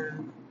their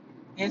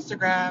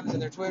Instagrams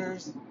and their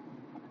Twitters.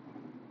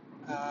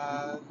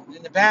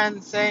 And the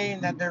band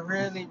saying that they're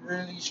really,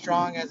 really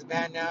strong as a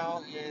band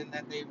now, and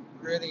that they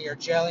really are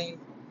gelling.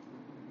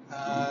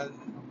 Uh,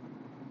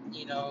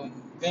 you know,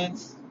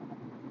 Vince,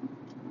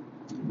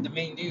 the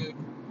main dude.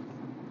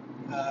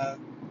 Uh,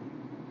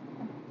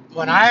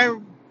 when I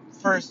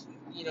first,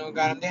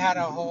 got him, they had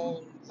a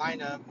whole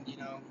lineup.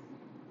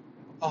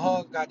 A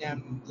whole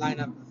goddamn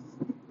lineup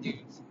of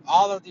dudes.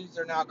 All of the dudes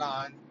are now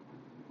gone.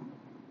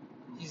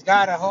 He's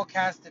got a whole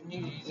cast of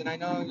new dudes, and I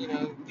know,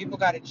 people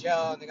got to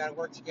gel and they got to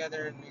work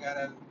together and they got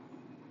to,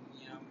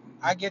 you know,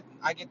 I get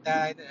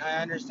that. I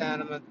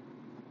understand. I'm a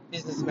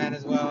businessman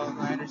as well.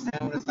 I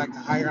understand what it's like to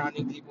hire on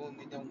new people and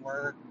they don't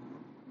work.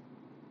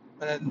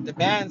 But the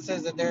band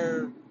says that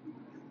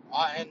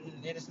and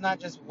it's not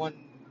just one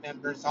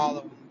member, it's all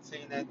of them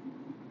saying that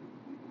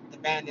the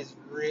band is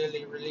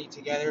really, really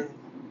together.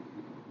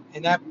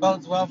 And that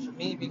bodes well for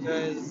me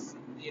because,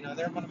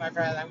 they're one of my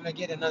friends. I'm going to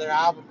get another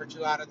album or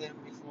two out of them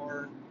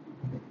before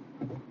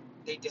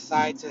they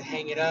decide to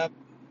hang it up,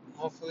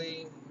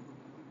 hopefully,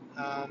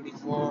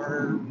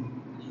 before,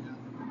 you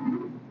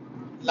know,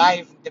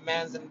 life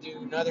demands them to do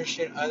another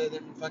shit other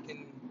than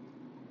fucking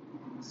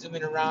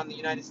zooming around the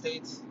United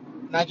States.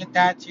 And I get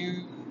that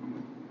too,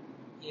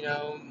 you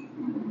know.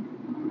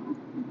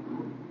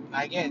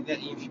 I get that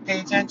if you pay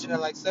attention to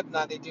like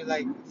Slipknot, they do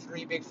like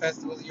 3 big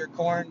festivals a year.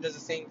 Korn does the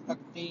same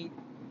fucking thing.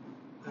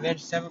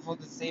 Avenged Sevenfold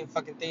does the same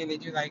fucking thing. They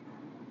do like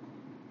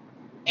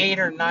 8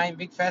 or 9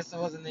 big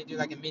festivals, and they do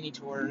like a mini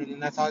tour, and then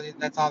that's all they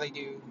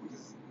do.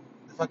 Because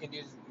the fucking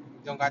dudes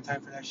don't got time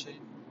for that shit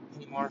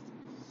anymore.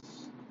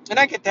 And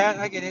I get that.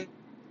 I get it.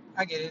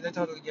 I get it. I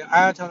totally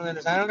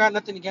understand. I don't got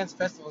nothing against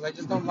festivals. I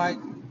just don't like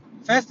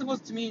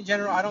festivals. To me, in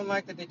general, I don't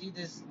like that they do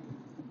this.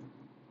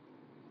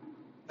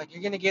 Like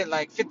you're gonna get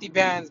like 50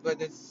 bands,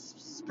 but it's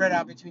spread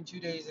out between 2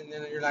 days, and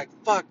then you're like,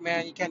 fuck,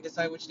 man, you can't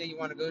decide which day you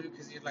want to go to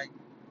because you're like,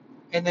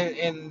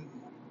 and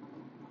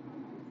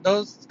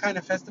those kind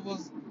of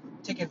festivals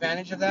take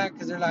advantage of that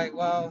because they're like,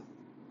 well,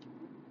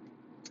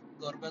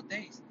 go to both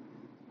days.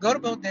 Go to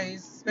both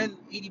days, spend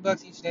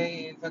 $80 each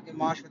day, and fucking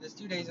mosh for this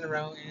 2 days in a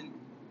row,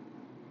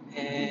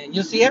 and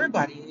you'll see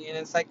everybody. And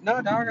it's like,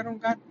 no, dog, I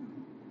don't got.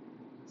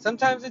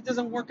 Sometimes it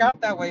doesn't work out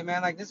that way,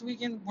 man. Like this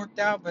weekend worked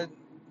out, but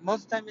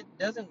most of the time it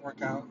doesn't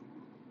work out.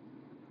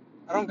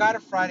 I don't got a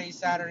Friday,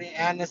 Saturday,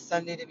 and a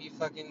Sunday to be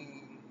fucking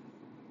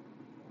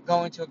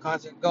going to a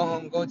concert, go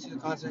home, go to a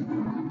concert,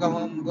 go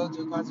home, go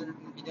to a concert,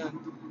 and be done.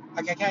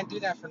 Like I can't do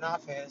that for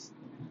Knotfest.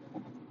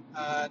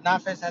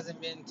 Knotfest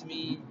hasn't been to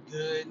me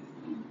good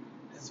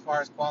as far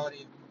as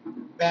quality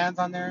of bands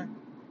on there.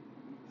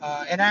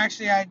 And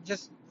actually, I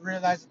just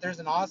realized that there's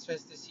an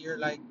Ozfest this year,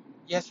 like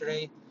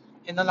yesterday,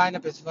 and the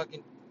lineup is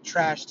fucking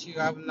trash too.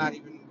 I'm not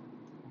even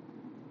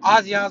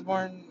Ozzy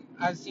Osbourne.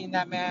 I've seen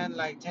that man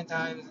like 10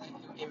 times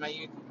in my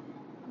youth.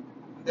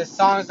 The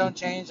songs don't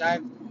change.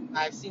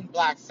 I've seen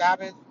Black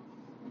Sabbath.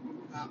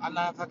 I'm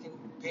not fucking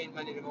paying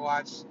money to go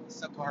watch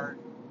subpar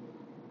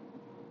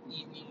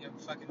evening of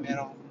fucking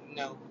metal.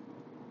 No.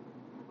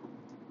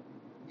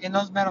 In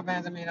those metal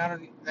bands, I mean, I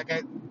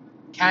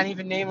can't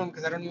even name them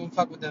because I don't even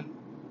fuck with them.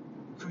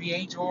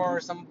 Creator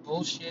or some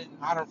bullshit.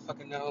 I don't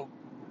fucking know.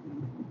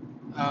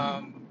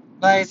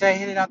 Like I said, I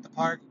hit it out the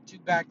park. 2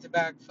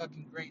 back-to-back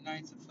fucking great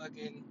nights of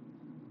fucking.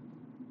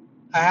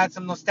 I had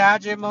some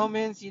nostalgia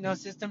moments.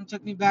 System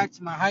took me back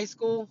to my high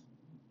school.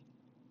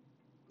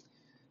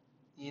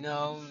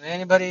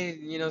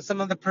 Anybody, some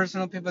of the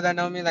personal people that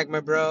know me, like my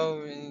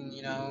bro,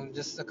 and,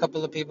 just a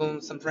couple of people,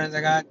 some friends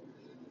I got,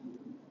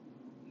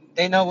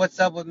 they know what's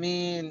up with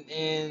me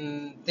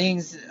and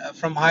things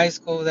from high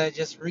school that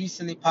just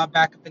recently popped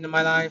back up into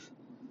my life.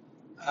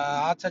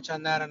 I'll touch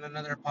on that on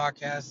another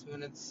podcast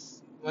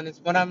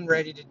when I'm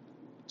ready to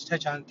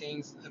touch on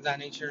things of that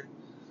nature.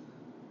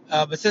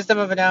 But System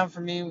of a Down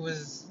for me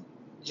was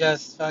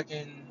just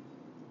fucking,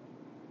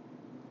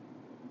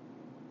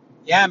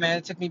 yeah, man.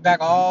 It took me back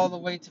all the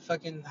way to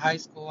fucking high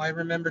school. I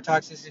remember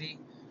Toxicity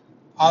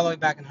all the way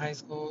back in high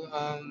school.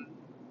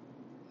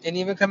 And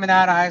even coming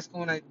out of high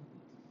school, and I,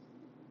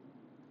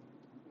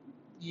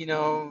 you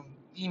know,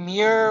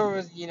 Emir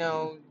was,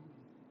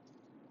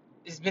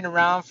 it's been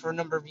around for a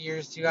number of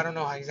years too. I don't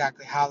know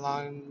exactly how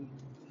long.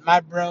 My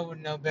bro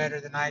would know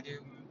better than I do.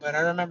 But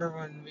I remember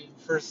when we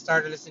first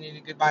started listening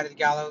to Goodbye to the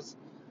Gallows.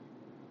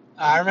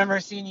 I remember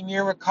seeing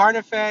Emir with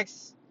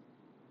Carnifex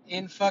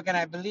in fucking,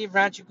 I believe,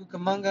 Rancho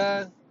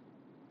Cucamonga.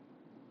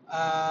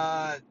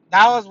 That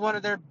was one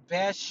of their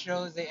best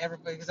shows they ever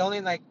played because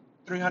only like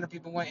 300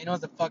 people went, and it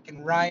was a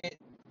fucking riot.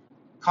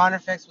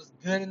 Carnifex was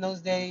good in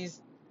those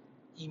days.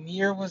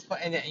 Emir was,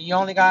 and you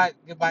only got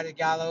Goodbye to the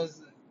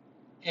Gallows,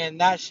 and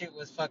that shit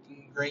was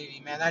fucking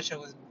gravy, man. That shit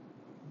was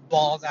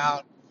balls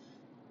out.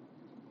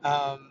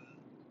 Um,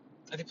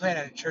 they played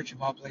at a church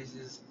of all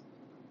places.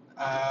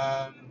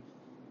 Um,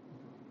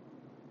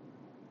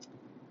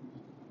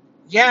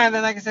 yeah, and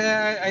then like I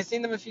said, I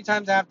seen them a few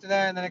times after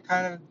that, and then I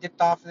kind of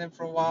dipped off of them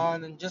for a while,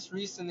 and then just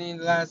recently, in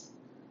the last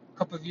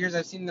couple of years,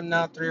 I've seen them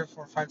now 3 or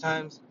 4 or 5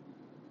 times.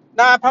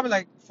 Nah, probably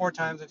like 4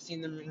 times. I've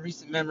seen them in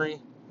recent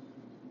memory,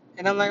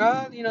 and I'm like,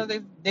 oh,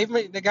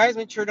 the guys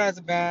matured as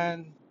a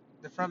band.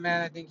 The front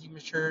man, I think he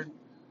matured.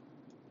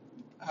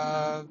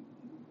 Uh,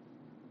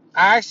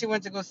 I actually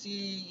went to go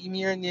see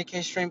Emir and the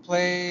Acacia Strain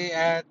play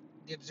at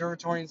the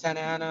Observatory in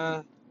Santa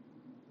Ana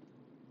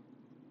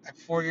like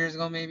 4 years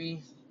ago,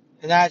 maybe.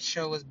 And that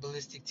show was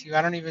ballistic too.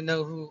 I don't even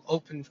know who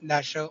opened from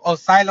that show. Oh,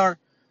 Sylar.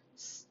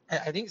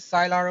 I think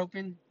Sylar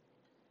opened.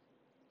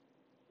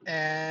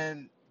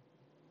 And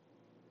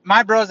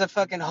my bro's a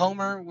fucking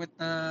homer with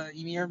the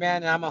Emir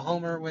band, and I'm a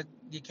homer with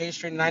the Acacia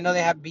Strain. And I know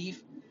they have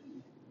beef.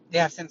 They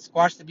have since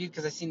squashed the beef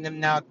because I've seen them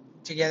now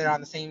together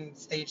on the same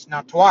stage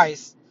now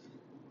twice.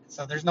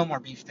 So there's no more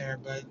beef there.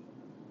 But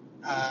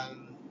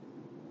um,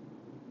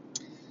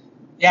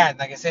 yeah,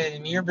 like I said,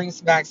 Amir brings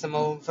back some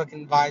old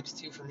fucking vibes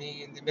too for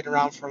me, and they've been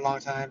around for a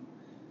long time.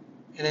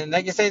 And then,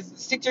 like I said,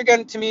 Stick to Your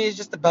Gun to me is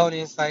just a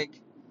bonus. Like,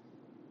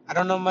 I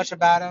don't know much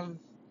about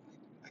them.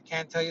 I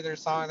can't tell you their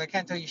songs. I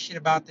can't tell you shit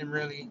about them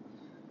really,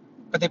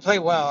 but they play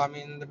well. I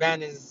mean, the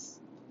band is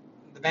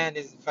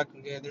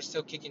fucking good. They're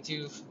still kicking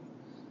too,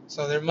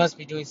 so they must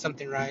be doing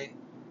something right.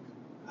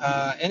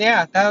 And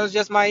yeah, that was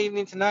just my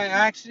evening tonight.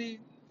 I actually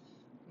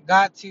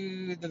got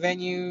to the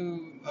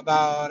venue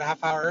about a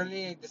half hour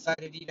early. I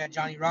decided to eat at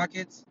Johnny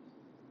Rockets.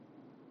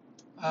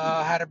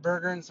 Had a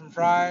burger and some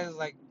fries,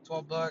 like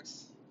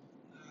 $12.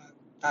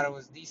 Thought it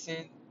was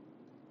decent.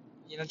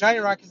 Johnny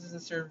Rockets doesn't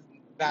serve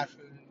bad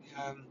food.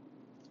 Um,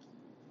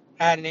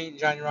 hadn't eaten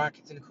Johnny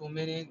Rockets in a cool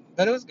minute,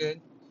 but it was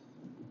good.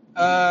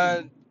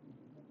 Uh,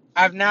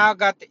 I've now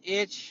got the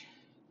itch.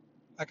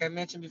 Like I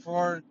mentioned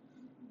before,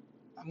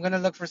 I'm gonna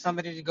look for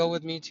somebody to go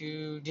with me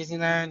to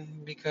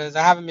Disneyland because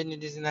I haven't been to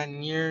Disneyland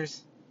in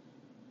years.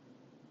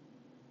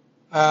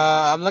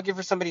 I'm looking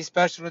for somebody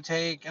special to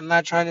take. I'm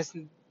not trying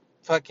to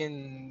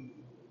fucking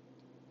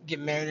get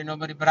married or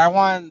nobody, but I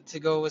want to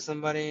go with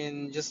somebody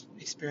and just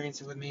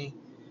experience it with me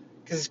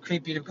because it's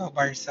creepy to go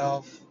by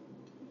yourself.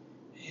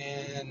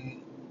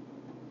 And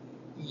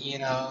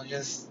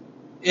just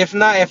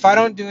if I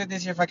don't do it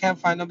this year, if I can't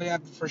find nobody,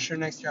 for sure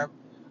next year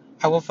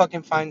I will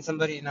fucking find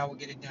somebody and I will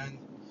get it done.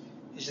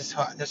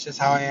 That's just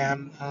how I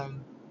am.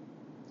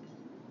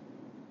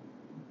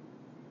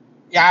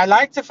 Yeah, I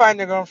like to find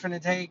a girlfriend to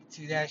take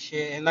to that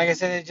shit, and like I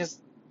said,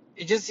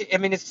 I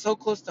mean, it's so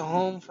close to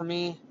home for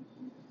me.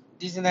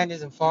 Disneyland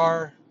isn't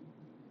far.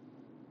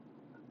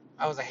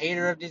 I was a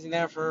hater of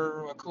Disneyland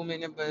for a cool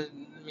minute, but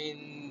I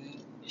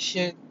mean,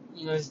 shit,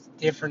 it's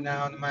different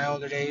now in my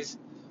older days.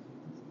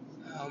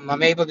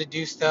 I'm able to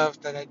do stuff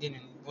that I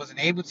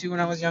wasn't able to when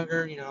I was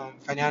younger. I'm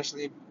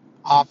financially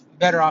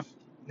better off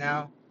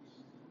now.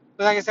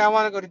 But like I said, I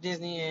want to go to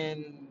Disney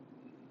and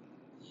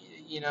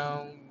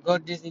go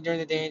to Disney during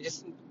the day and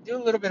just do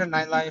a little bit of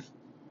nightlife.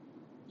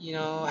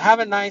 Have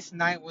a nice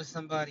night with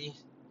somebody.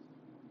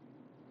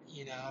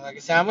 Like I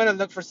said, I'm gonna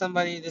look for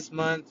somebody this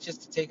month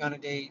just to take on a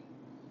date.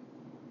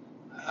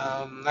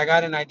 I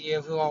got an idea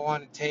of who I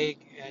want to take,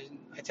 and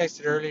I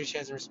texted her earlier. She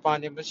hasn't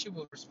responded, but she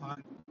will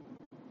respond.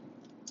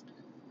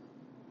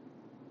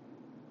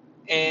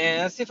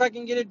 And let's see if I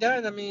can get it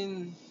done. I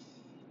mean,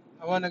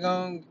 I want to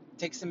go and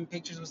take some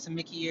pictures with some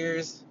Mickey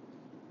ears.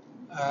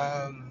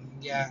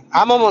 Yeah,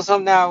 I'm almost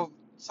home now.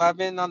 So I've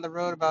been on the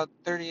road about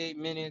 38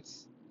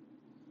 minutes.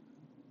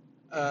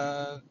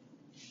 Uh,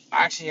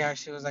 actually,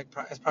 it was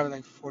it's probably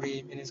like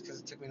 48 minutes because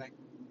it took me like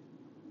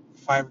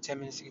 5 or 10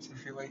 minutes to get to the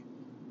freeway.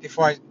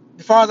 Before I,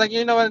 before I was like,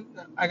 you know what?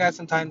 I got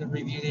some time to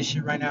review this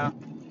shit right now.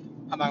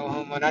 I'm not going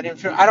home, and I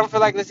don't feel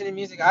like listening to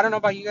music. I don't know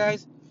about you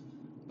guys,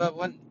 but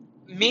when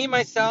me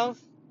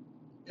myself,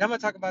 and I'm gonna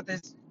talk about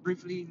this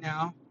briefly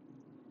now.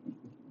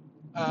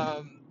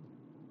 Um,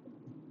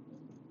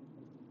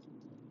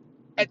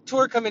 at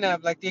tour coming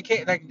up, like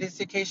like this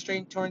AK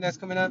Strain tour that's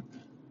coming up.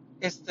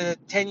 It's the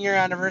 10-year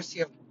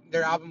anniversary of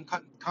their album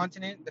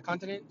Continent, The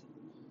Continent.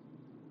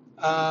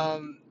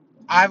 Um,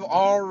 I've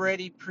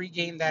already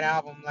pre-gamed that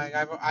album. Like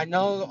I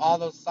know all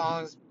those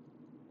songs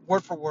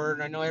word for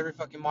word. I know every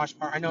fucking mosh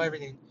part. I know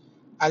everything.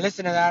 I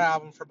listened to that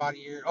album for about a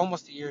year,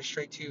 almost a year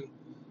straight too.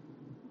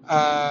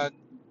 Uh,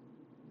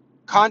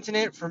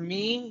 Continent for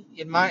me,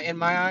 in my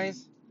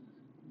eyes,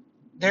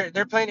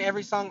 they're playing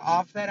every song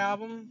off that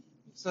album.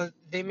 So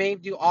they may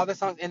do all the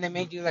songs and they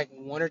may do like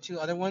one or two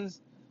other ones.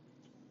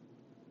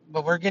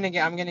 But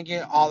I'm gonna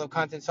get all the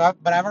content.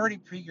 But I've already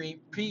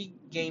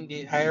pre-gamed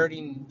it. I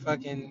already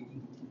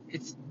fucking,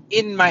 it's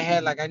in my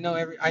head. Like I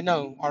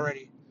know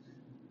already.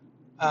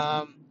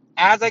 Um,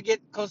 as I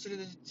get closer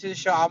to the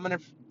show, I'm gonna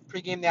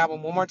pre-game the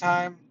album one more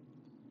time.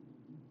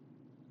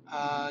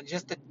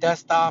 Just to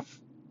dust off,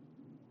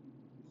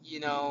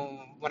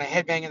 when I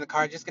headbang in the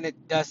car, just gonna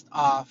dust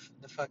off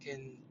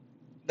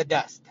the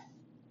dust.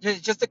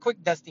 Just a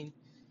quick dusting.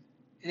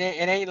 It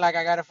ain't like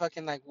I gotta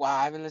fucking like, wow,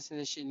 I haven't listened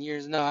to this shit in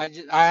years. No,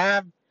 I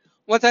have.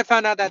 Once I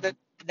found out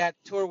that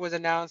tour was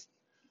announced,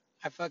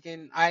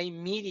 I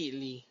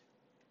immediately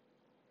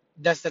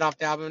dusted off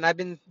the album, and I've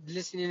been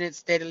listening to it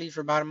steadily for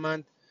about a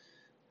month.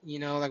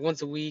 Like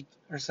once a week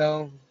or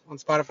so on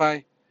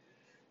Spotify.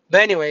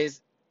 But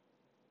anyways,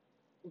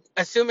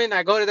 assuming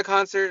I go to the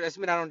concert,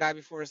 assuming I don't die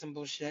before some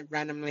bullshit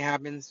randomly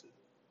happens,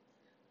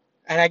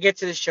 and I get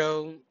to the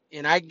show,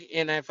 and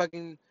I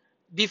fucking,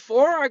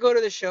 before I go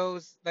to the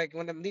shows, like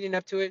when I'm leading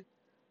up to it,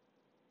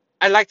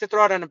 I like to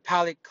throw it on a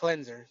palate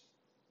cleanser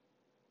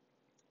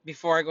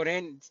before I go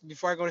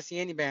to see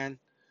any band.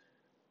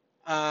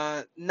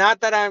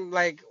 Not that I'm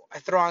like I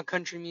throw on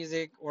country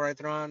music or I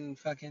throw on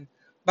fucking,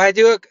 but I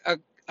do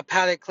a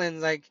palate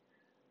cleanse. Like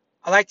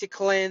I like to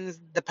cleanse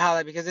the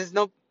palate because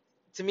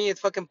to me it's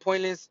fucking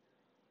pointless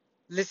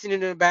listening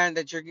to a band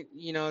that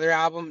their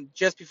album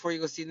just before you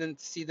go see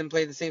them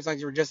play the same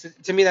songs you were just.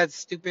 To me that's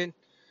stupid.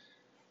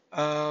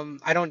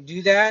 I don't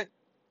do that.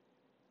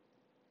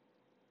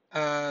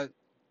 Uh,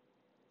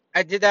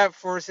 I did that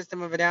for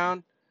System of a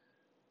Down.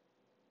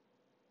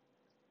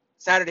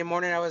 Saturday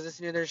morning I was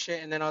listening to their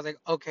shit and then I was like,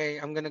 okay,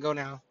 I'm gonna go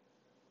now,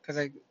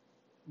 cause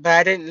but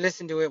I didn't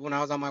listen to it when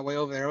I was on my way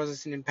over there. I was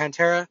listening to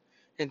Pantera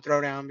and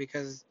Throwdown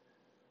because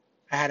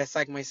I had to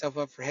psych myself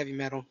up for heavy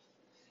metal.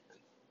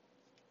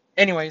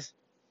 Anyways,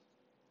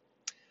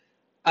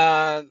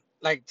 uh,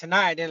 like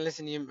tonight I didn't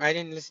listen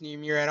to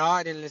Ymir at all.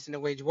 I didn't listen to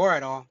Wage War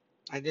at all.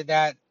 I did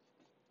that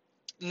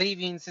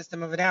leaving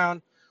System of a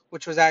Down,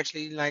 which was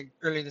actually like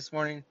early this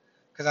morning,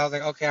 because I was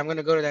like, okay, I'm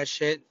gonna go to that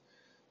shit,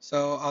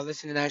 so I'll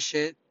listen to that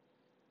shit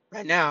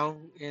right now,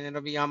 and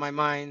it'll be on my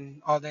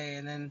mind all day.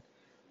 And then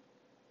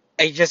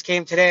it just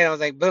came today, and I was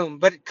like, boom.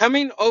 But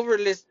going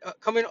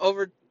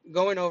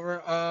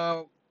over.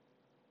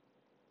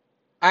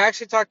 I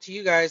actually talked to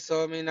you guys,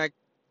 so I mean, I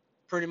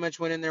pretty much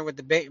went in there with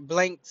the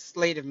blank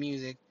slate of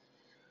music.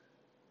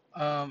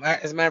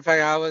 As a matter of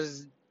fact, I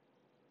was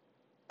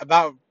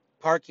about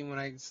parking when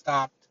I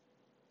stopped,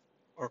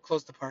 or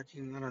close to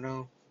parking. I don't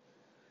know,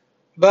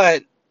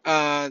 but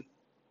uh,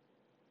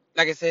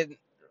 like I said,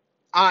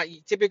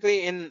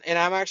 typically, and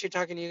I'm actually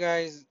talking to you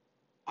guys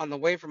on the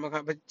way from a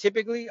car, but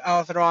typically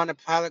I'll throw on a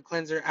palate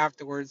cleanser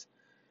afterwards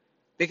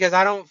because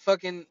I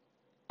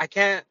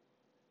can't.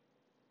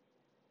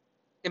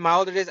 In my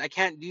older days, I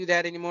can't do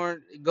that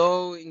anymore.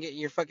 Go and get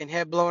your fucking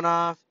head blown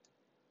off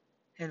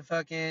and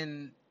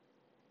fucking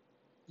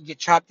you get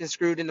chopped and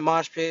screwed in the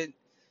mosh pit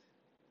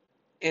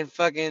and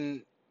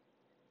fucking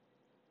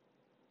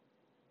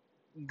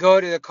go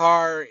to the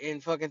car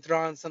and fucking throw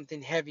on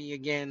something heavy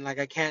again. Like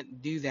I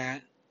can't do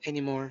that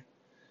anymore.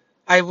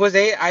 I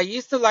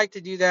used to like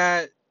to do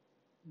that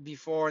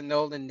before in the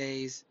olden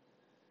days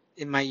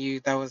in my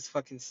youth. I was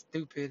fucking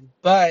stupid.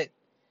 But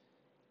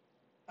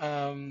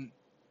um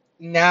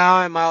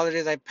now in my older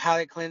days I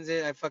palate cleanse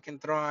it. I fucking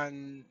throw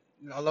on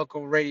a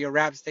local radio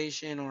rap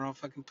station, or I'll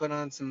fucking put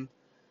on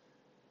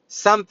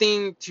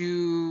something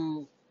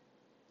to,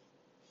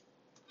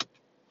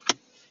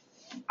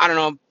 I don't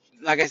know,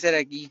 like I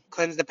said, you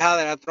cleanse the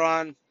palate. I'll throw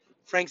on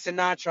Frank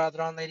Sinatra, I'll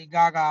throw on Lady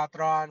Gaga, I'll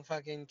throw on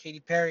fucking Katy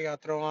Perry, I'll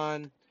throw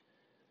on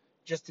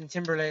Justin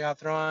Timberlake, I'll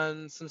throw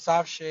on some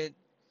soft shit,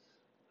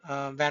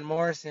 Van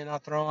Morrison, I'll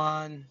throw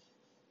on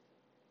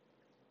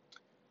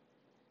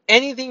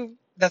anything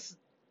that's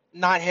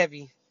not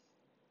heavy.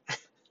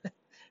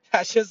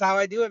 That's just how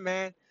I do it,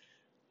 man.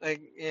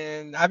 Like,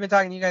 and I've been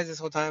talking to you guys this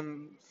whole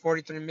time,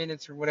 43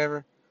 minutes or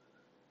whatever.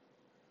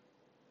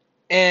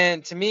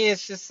 And to me,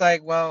 it's just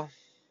like, well,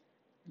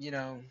 you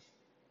know,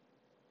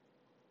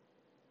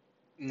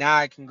 now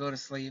I can go to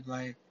sleep.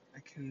 Like,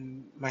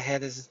 my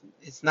head it's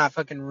not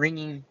fucking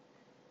ringing.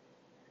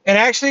 And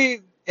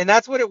actually, and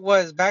that's what it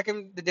was. Back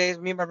in the days,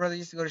 me and my brother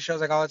used to go to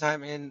shows like all the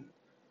time. And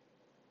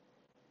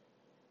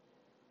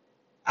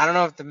I don't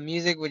know if the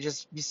music would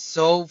just be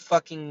so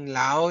fucking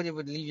loud, it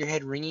would leave your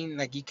head ringing.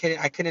 Like,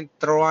 I couldn't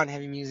throw on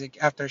heavy music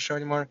after a show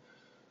anymore.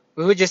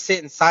 We would just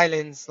sit in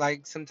silence,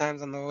 like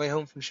sometimes on the way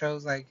home from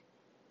shows, like,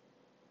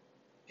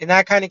 and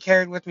that kind of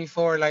carried with me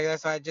forward. Like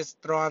that's why I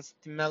just throw on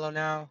something mellow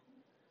now,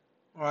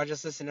 or I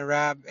just listen to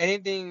rap.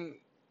 Anything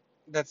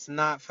that's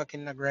not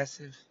fucking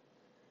aggressive.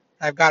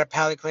 I've got a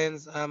palate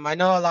cleanse. I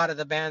know a lot of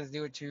the bands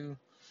do it too,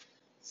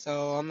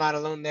 so I'm not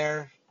alone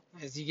there.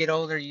 As you get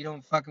older, you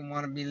don't fucking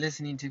want to be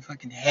listening to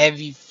fucking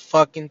heavy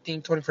fucking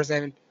thing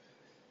 24/7.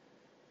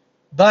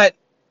 But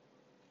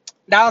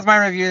that was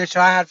my review of the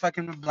show. I had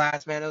fucking a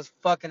blast, man. It was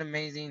fucking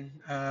amazing.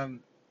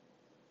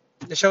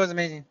 The show was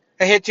amazing.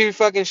 I hit two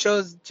fucking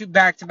shows, two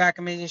back-to-back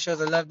amazing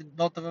shows. I loved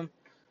both of them.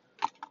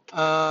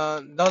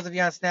 Those of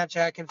you on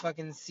Snapchat can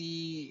fucking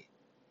see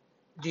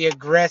the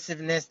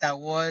aggressiveness that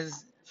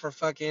was for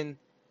fucking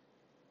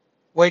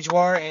Wage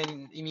War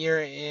and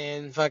Emir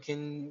and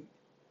fucking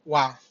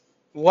wow.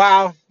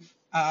 Wow.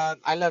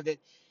 I loved it.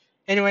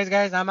 Anyways,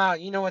 guys, I'm out.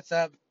 You know what's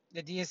up.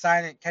 The D is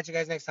silent. Catch you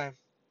guys next time.